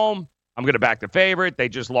 They're home. I'm going to back the favorite. They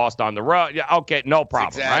just lost on the road. Yeah, okay, no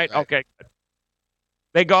problem, right? Okay.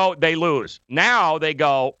 They go, they lose. Now they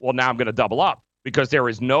go, well, now I'm going to double up because there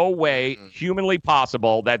is no way humanly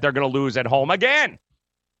possible that they're going to lose at home again.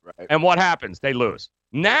 Right. And what happens? They lose.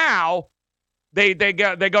 Now they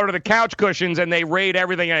go to the couch cushions and they rate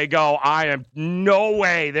everything and they go, I am no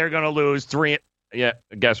way they're going to lose 3. Yeah,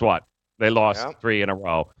 guess what? They lost 3 in a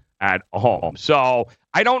row at home. So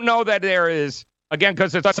I don't know that there is, again,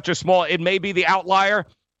 because it's such a small, it may be the outlier,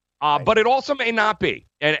 but it also may not be.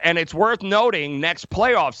 And it's worth noting next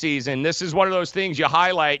playoff season, this is one of those things you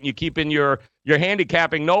highlight and you keep in your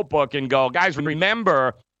handicapping notebook and go, guys,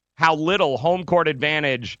 remember how little home court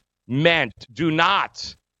advantage meant.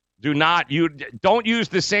 Don't use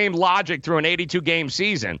the same logic through an 82-game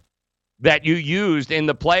season that you used in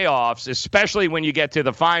the playoffs, especially when you get to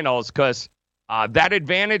the finals, because that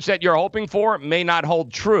advantage that you're hoping for may not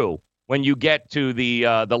hold true when you get to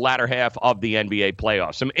the latter half of the NBA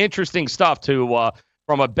playoffs. Some interesting stuff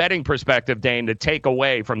from a betting perspective, Dane, to take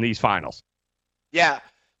away from these finals. Yeah.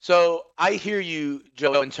 So I hear you,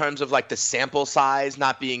 Joe, in terms of like the sample size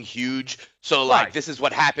not being huge. So like this is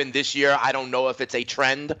what happened this year. I don't know if it's a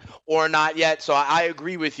trend or not yet. So I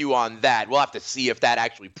agree with you on that. We'll have to see if that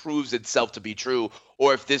actually proves itself to be true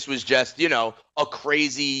or if this was just, a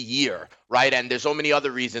crazy year, right? And there's so many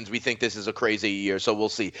other reasons we think this is a crazy year. So we'll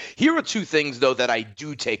see. Here are 2 things, though, that I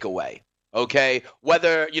do take away. Okay,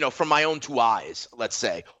 whether, from my own 2 eyes, let's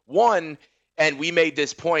say. One, and we made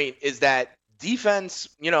this point, is that defense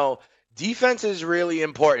is really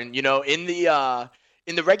important. In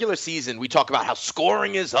the regular season, we talk about how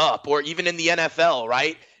scoring is up, or even in the NFL,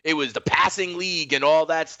 right? It was the passing league and all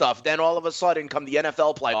that stuff. Then all of a sudden, come the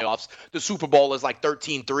NFL playoffs, the Super Bowl is like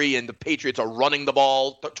 13-3, and the Patriots are running the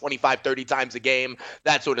ball 25, 30 times a game,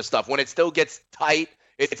 that sort of stuff. When it still gets tight,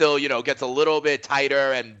 it still, gets a little bit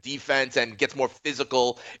tighter and defense and gets more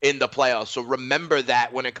physical in the playoffs. So remember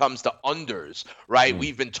that when it comes to unders, right?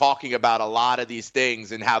 We've been talking about a lot of these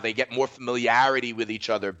things and how they get more familiarity with each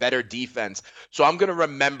other, better defense. So I'm going to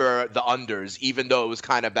remember the unders, even though it was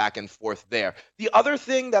kind of back and forth there. The other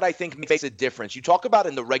thing that I think makes a difference, you talk about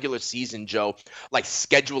in the regular season, Joe, like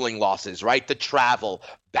scheduling losses, right? The travel,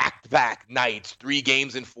 back-to-back nights, 3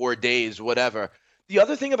 games in 4 days, whatever. The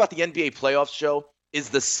other thing about the NBA playoffs, Joe, is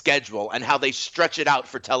the schedule and how they stretch it out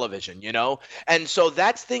for television, And so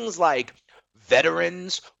that's things like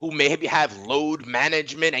veterans who maybe have load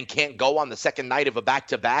management and can't go on the second night of a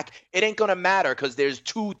back-to-back. It ain't going to matter because there's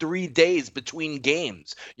 2-3 days between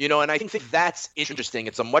games, and I think that's interesting.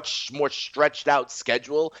 It's a much more stretched out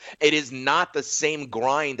schedule. It is not the same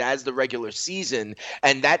grind as the regular season.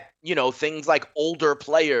 And that, things like older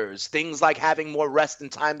players, things like having more rest and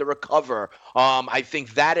time to recover. I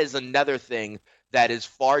think that is another thing that is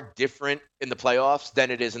far different in the playoffs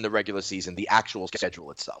than it is in the regular season, the actual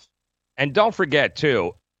schedule itself. And don't forget,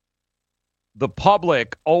 too, the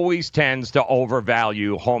public always tends to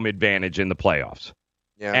overvalue home advantage in the playoffs.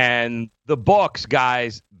 Yeah. And the books,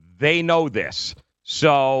 guys, they know this.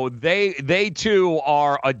 So they too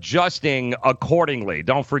are adjusting accordingly.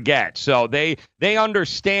 Don't forget. So they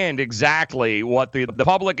understand exactly what the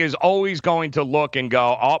public is always going to look and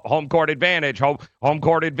go, home court advantage, home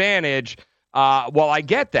court advantage. Well, I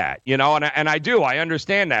get that, and I do. I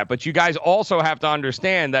understand that. But you guys also have to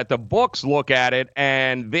understand that the books look at it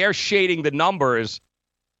and they're shading the numbers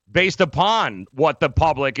based upon what the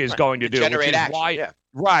public is going to do. Generate which is action, why, yeah.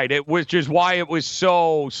 Right. Which is why it was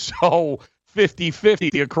so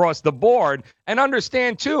 50-50 across the board. And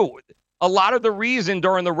understand, too, a lot of the reason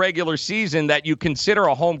during the regular season that you consider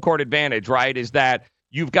a home court advantage, right, is that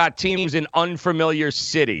you've got teams in unfamiliar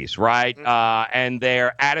cities, right? And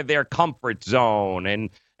they're out of their comfort zone.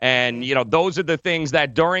 And those are the things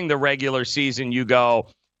that during the regular season you go,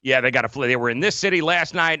 yeah, they were in this city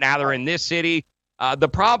last night. Now they're in this city. The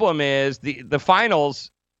problem is the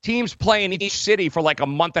finals, teams play in each city for like a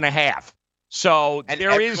month and a half. So and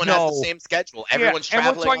there is no has the same schedule. Everyone's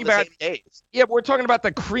traveling on the same days. Yeah, we're talking about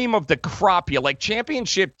the cream of the crop here. Like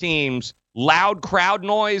championship teams, loud crowd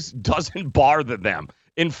noise doesn't bother them.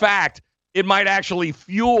 In fact, it might actually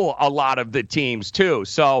fuel a lot of the teams, too.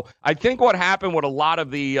 So I think what happened with a lot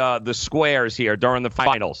of the squares here during the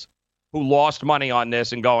finals who lost money on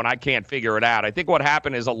this and going, I can't figure it out. I think what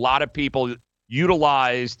happened is a lot of people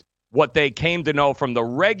utilized what they came to know from the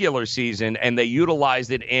regular season, and they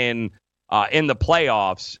utilized it in the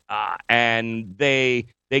playoffs, and they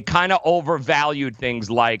kind of overvalued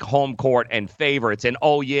things like home court and favorites. And,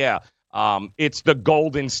 oh, yeah, it's the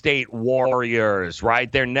Golden State Warriors,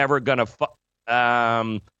 right? They're never going to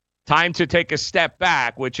time to take a step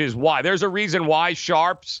back, which is why there's a reason why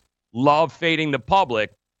sharps love fading the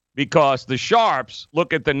public, because the sharps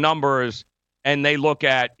look at the numbers and they look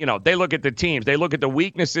at the teams. They look at the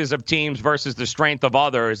weaknesses of teams versus the strength of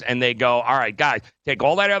others, and they go, all right, guys, take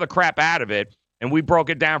all that other crap out of it, and we broke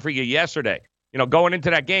it down for you yesterday. going into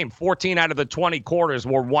that game, 14 out of the 20 quarters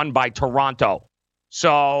were won by Toronto.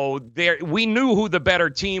 So we knew who the better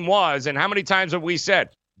team was. And how many times have we said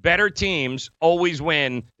better teams always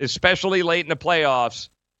win, especially late in the playoffs,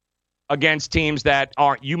 against teams that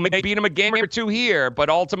aren't. You may beat them a game or two here, but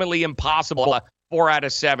ultimately impossible 4 out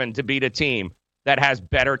of 7 to beat a team that has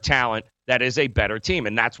better talent, that is a better team.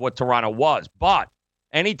 And that's what Toronto was. But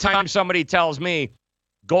anytime somebody tells me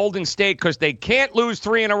Golden State, because they can't lose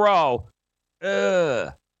 3 in a row,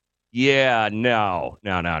 yeah, no.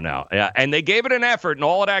 Yeah, and they gave it an effort and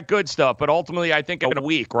all of that good stuff, but ultimately I think in a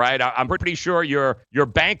week, right? I'm pretty sure your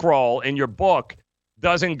bankroll in your book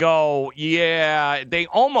doesn't go, yeah, they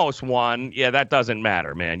almost won. Yeah, that doesn't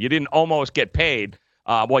matter, man. You didn't almost get paid.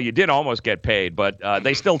 Well, you did almost get paid, but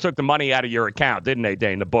they still took the money out of your account, didn't they,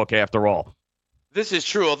 Dane, the book after all? This is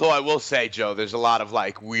true, although I will say, Joe, there's a lot of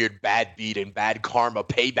weird bad beat and bad karma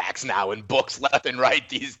paybacks now in books left and right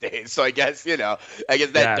these days. So I guess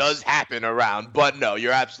that does happen around. But no,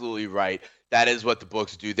 you're absolutely right. That is what the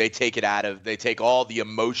books do. They take all the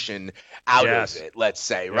emotion out of it, let's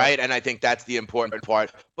say, right? And I think that's the important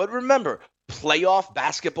part. But remember, playoff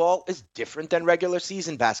basketball is different than regular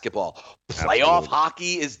season basketball. Playoff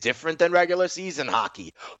hockey is different than regular season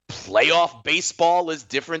hockey. Playoff baseball is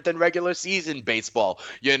different than regular season baseball.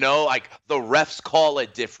 The refs call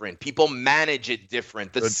it different. People manage it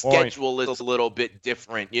different. The schedule is a little bit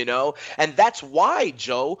different, And that's why,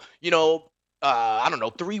 Joe,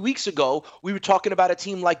 3 weeks ago, we were talking about a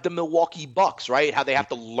team like the Milwaukee Bucks, right? How they have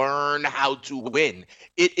to learn how to win.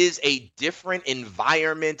 It is a different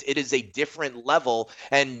environment. It is a different level.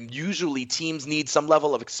 And usually teams need some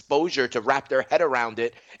level of exposure to wrap their head around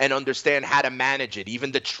it and understand how to manage it.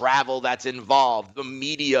 Even the travel that's involved, the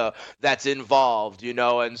media that's involved,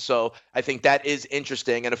 And so I think that is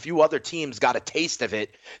interesting. And a few other teams got a taste of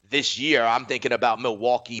it this year. I'm thinking about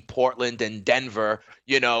Milwaukee, Portland, and Denver,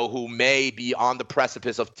 who may be on the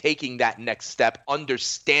precipice of taking that next step,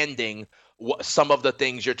 understanding some of the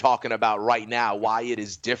things you're talking about right now, why it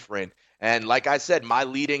is different. And like I said, my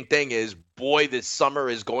leading thing is, boy, this summer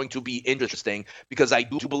is going to be interesting because I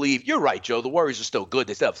do believe, you're right, Joe, the Warriors are still good.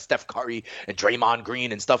 They still have Steph Curry and Draymond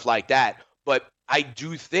Green and stuff like that. But I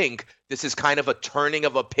do think this is kind of a turning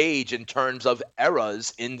of a page in terms of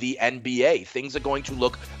eras in the NBA. Things are going to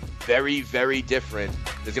look very, very different.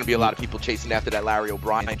 There's going to be a lot of people chasing after that Larry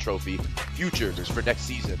O'Brien trophy. Futures for next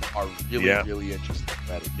season are really interesting.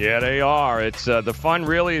 Yeah, they are. It's the fun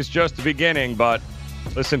really is just the beginning. But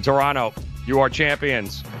listen, Toronto, you are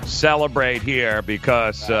champions. Celebrate here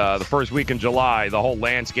because the first week in July, the whole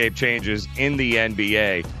landscape changes in the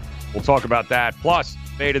NBA. We'll talk about that. Plus,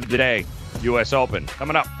 fate of the day, U.S. Open.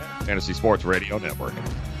 Coming up, Fantasy Sports Radio Network.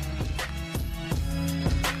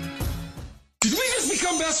 Did we just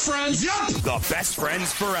become best friends? Yup! The best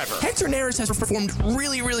friends forever. Hector Neris has performed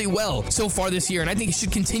really, really well so far this year, and I think he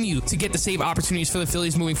should continue to get the save opportunities for the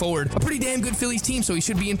Phillies moving forward. A pretty damn good Phillies team, so he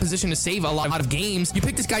should be in position to save a lot of games. You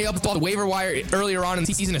picked this guy up off the waiver wire earlier on in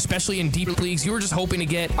the season, especially in deeper leagues. You were just hoping to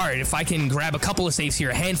get, all right, if I can grab a couple of saves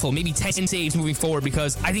here, a handful, maybe 10 saves moving forward,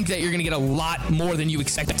 because I think that you're going to get a lot more than you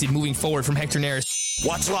expected moving forward from Hector Neris.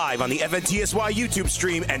 Watch live on the FNTSY YouTube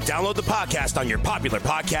stream and download the podcast on your popular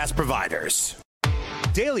podcast providers.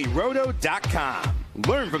 DailyRoto.com.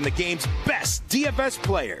 Learn from the game's best DFS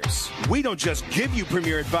players. We don't just give you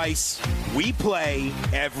premier advice, we play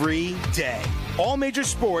every day. All major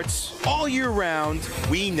sports, all year round,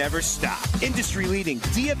 we never stop. Industry-leading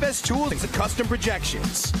DFS tools and custom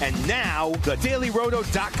projections. And now, the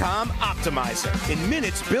DailyRoto.com Optimizer. In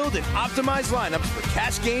minutes, build and optimize lineups for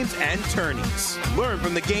cash games and tourneys. Learn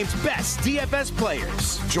from the game's best DFS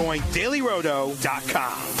players. Join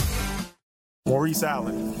DailyRoto.com. Maurice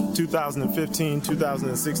Allen,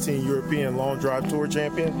 2015-2016 European Long Drive Tour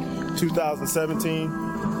champion,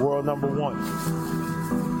 2017 world number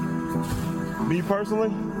 1. Me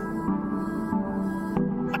personally,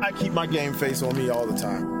 I keep my game face on me all the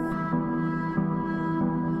time.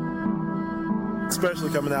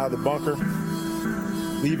 Especially coming out of the bunker,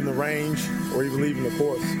 leaving the range, or even leaving the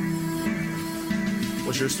course.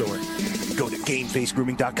 What's your story? Go to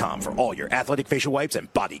GameFaceGrooming.com for all your athletic facial wipes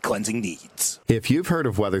and body cleansing needs. If you've heard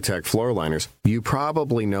of WeatherTech floor liners, you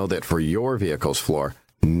probably know that for your vehicle's floor,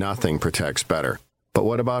 nothing protects better. But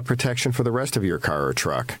what about protection for the rest of your car or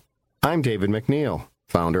truck? I'm David McNeil,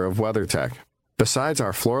 founder of WeatherTech. Besides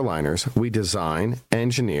our floor liners, we design,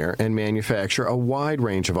 engineer, and manufacture a wide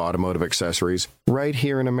range of automotive accessories right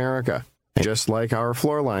here in America. And just like our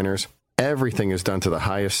floor liners, everything is done to the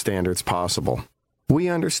highest standards possible. We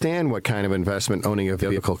understand what kind of investment owning a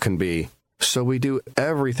vehicle can be, so we do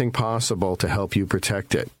everything possible to help you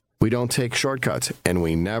protect it. We don't take shortcuts, and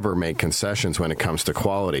we never make concessions when it comes to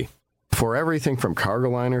quality. For everything from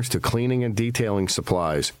cargo liners to cleaning and detailing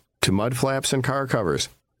supplies to mud flaps and car covers,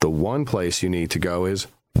 the one place you need to go is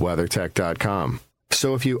WeatherTech.com.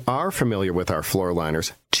 So if you are familiar with our floor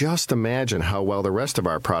liners, just imagine how well the rest of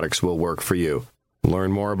our products will work for you.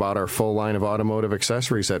 Learn more about our full line of automotive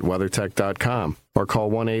accessories at WeatherTech.com or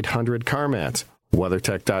call 1-800-CarMats.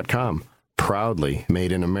 WeatherTech.com. Proudly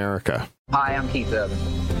made in America. Hi, I'm Keith Urban.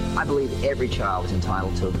 I believe every child is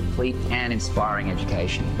entitled to a complete and inspiring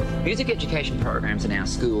education. Music education programs in our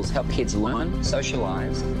schools help kids learn,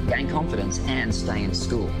 socialize, gain confidence, and stay in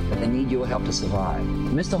school. But they need your help to survive.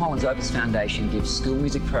 Mr. Holland's Opus Foundation gives school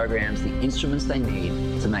music programs the instruments they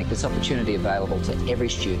need to make this opportunity available to every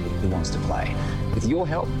student who wants to play. With your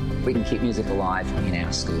help, we can keep music alive in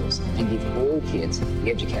our schools and give all kids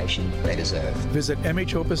the education they deserve. Visit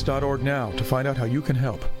mhopus.org now to find out how you can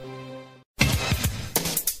help.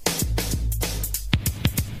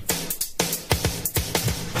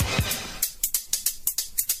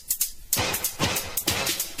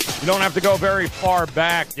 You don't have to go very far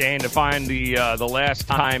back, Dane, to find the last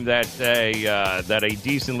time that a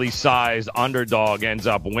decently sized underdog ends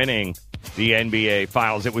up winning the NBA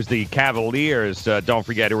Finals. It was the Cavaliers, don't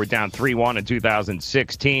forget, who were down 3-1 in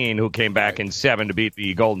 2016, who came back in 7 to beat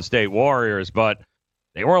the Golden State Warriors, but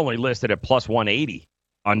they were only listed at plus 180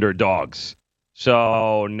 underdogs.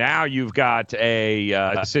 So now you've got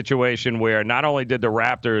a situation where not only did the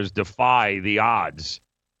Raptors defy the odds,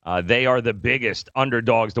 they are the biggest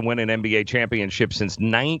underdogs to win an NBA championship since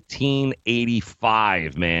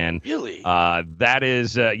 1985, man. Really? That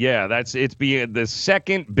is, it's being the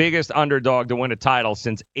second biggest underdog to win a title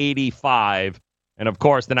since 85. And, of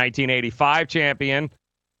course, the 1985 champion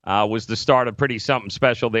was the start of pretty something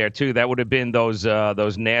special there, too. That would have been those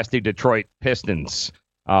nasty Detroit Pistons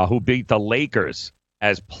who beat the Lakers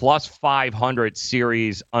as plus 500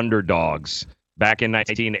 series underdogs back in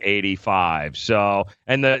 1985. So,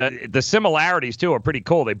 and the similarities, too, are pretty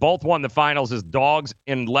cool. They both won the finals as dogs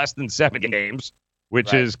in less than 7 games,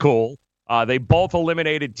 which is cool. They both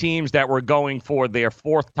eliminated teams that were going for their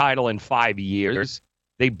 4th title in 5 years.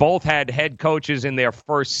 They both had head coaches in their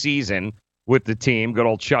first season with the team, good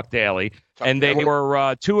old Chuck Daly. And they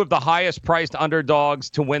were 2 of the highest-priced underdogs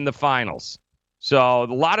to win the finals. So, a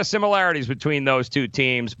lot of similarities between those 2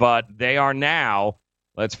 teams, but they are now,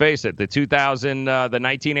 let's face it, the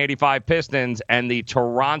 1985 Pistons and the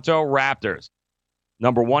Toronto Raptors,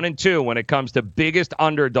 number 1 and 2 when it comes to biggest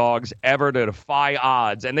underdogs ever to defy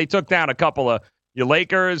odds. And they took down a couple of your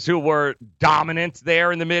Lakers who were dominant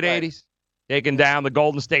there in the mid-'80s, taking down the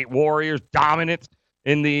Golden State Warriors, dominant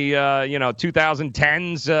in the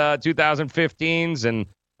 2010s, 2015s, and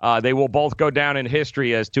they will both go down in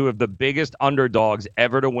history as 2 of the biggest underdogs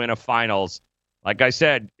ever to win a finals. Like I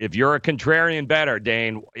said, if you're a contrarian bettor,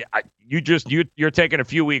 Dane, you're taking a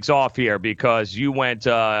few weeks off here because you went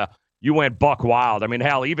buck wild. I mean,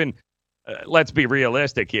 hell, even let's be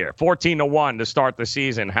realistic here. 14-1 to start the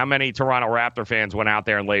season. How many Toronto Raptor fans went out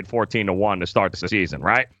there and laid 14-1 to start the season,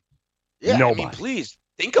 right? Yeah, nobody. I mean, please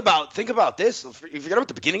think about this. If you forget about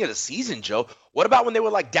the beginning of the season, Joe, what about when they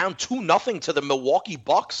were like down 2-0 to the Milwaukee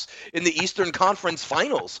Bucks in the Eastern Conference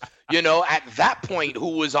Finals? At that point,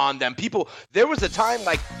 who was on them? There was a time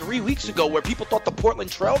like 3 weeks ago where people thought the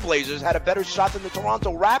Portland Trail Blazers had a better shot than the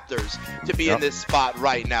Toronto Raptors to be in this spot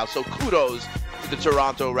right now. So kudos to the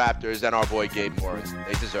Toronto Raptors and our boy Gabe Morris.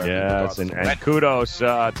 They deserve it. Yes, and kudos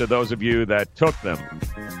to those of you that took them.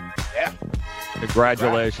 Yeah.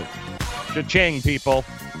 Congratulations. Cha-ching, people.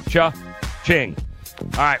 Cha-ching.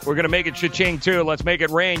 All right, we're going to make it cha-ching, too. Let's make it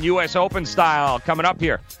rain U.S. Open style coming up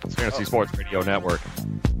here. It's Fantasy Sports Radio Network.